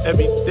heart,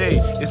 every day,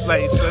 it's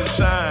like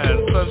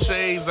sunshine, sun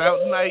shades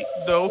out night,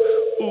 though,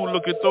 ooh,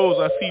 look at those,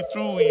 I see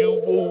through you,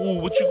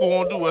 ooh, what you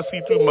gonna do? I see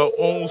through my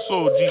own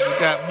soul, Jesus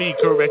got me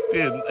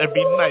corrected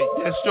every night,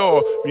 yes,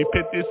 y'all,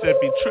 repent this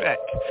every track,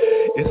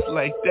 it's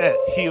like that,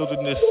 healed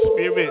in the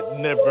spirit,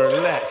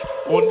 never lack,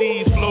 on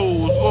these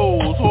flows,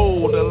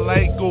 hold, the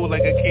light goes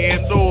like a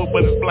candle,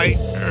 but it's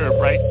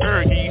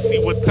brighter, can you see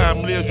what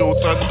time it is, yo,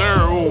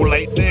 thunder, oh,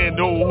 like that,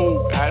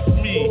 oh, got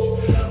me,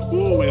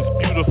 ooh, it's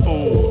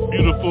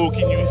beautiful,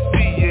 can you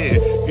see, yeah,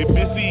 get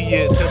busy,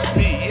 yeah, touch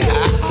me,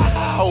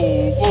 yeah,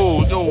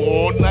 oh, yo,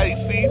 all night,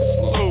 see,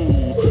 slow,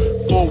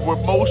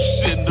 forward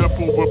motion, the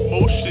forward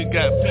motion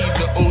got me,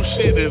 the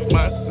ocean is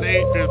my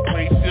savior,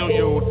 place,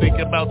 yo, think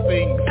about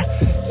things,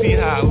 see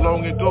how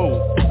long it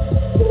goes,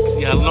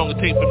 see how long it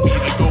takes for me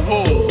to go,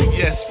 oh,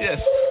 yes,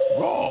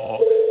 raw,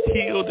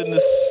 healed in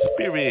the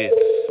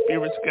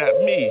spirit's got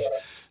me,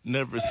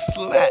 never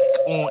slack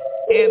on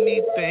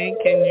anything,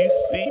 can you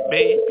see,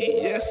 baby,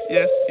 yes,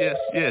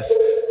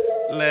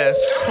 last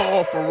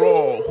call for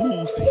all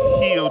who's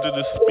healed in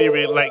the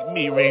spirit like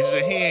me, raise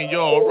your hand,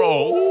 y'all,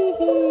 raw,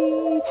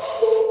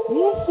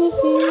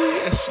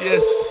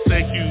 yes,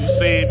 thank you,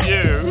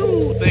 Savior,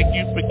 ooh, thank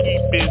you for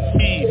keeping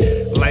me,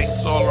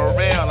 lights all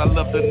around, I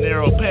love the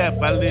narrow path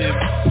I live,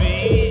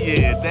 see,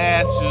 yeah,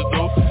 that's just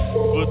those,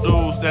 for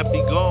those that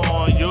be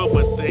gone, yo,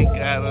 but thank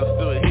God I'm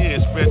still here,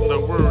 spreading the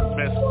word,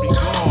 best be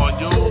gone,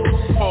 yo,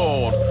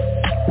 called,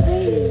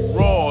 ooh,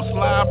 raw,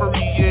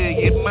 slobbery, yeah,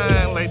 get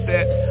mine like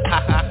that,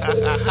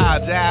 ha,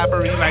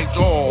 jabbery like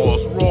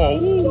jaws, raw,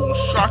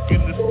 ooh, shark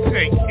in this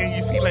tank, can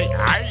you see like,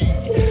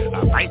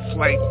 bites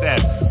like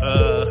that,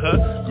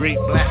 great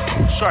black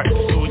shark,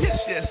 so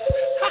yes,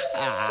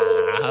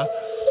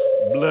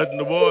 blood in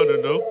the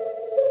water though,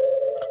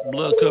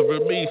 blood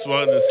covered me, so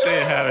I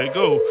understand how they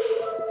go,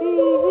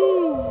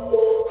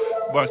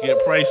 ooh, Market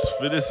price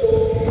for this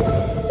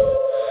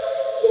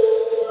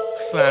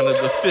sign of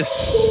the fish.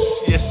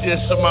 Yes,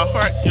 in my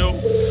heart, yo.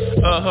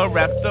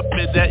 Wrapped up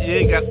in that,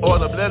 yeah, got all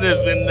the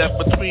letters in that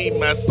between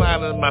my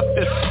sign and my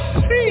fist.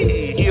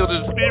 Hey, heal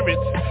the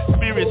spirits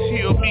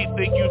heal me.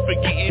 Thank you for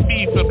getting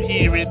me from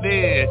here and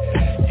there.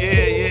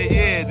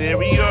 Yeah, there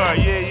we are,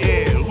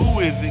 yeah. Who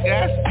is it?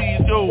 I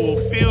see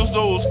those, feels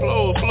those,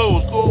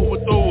 flows, go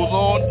with those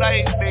all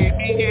night,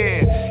 baby,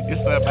 yeah.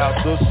 It's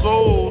about the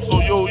soul,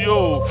 so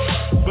yo,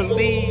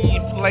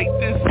 believe like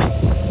this.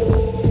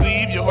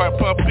 Leave your heart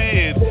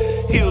pumping,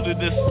 heal to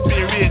the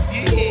spirit,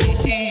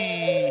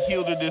 yeah,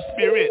 heal to the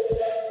spirit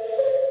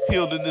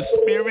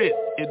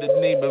in the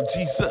name of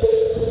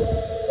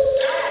Jesus.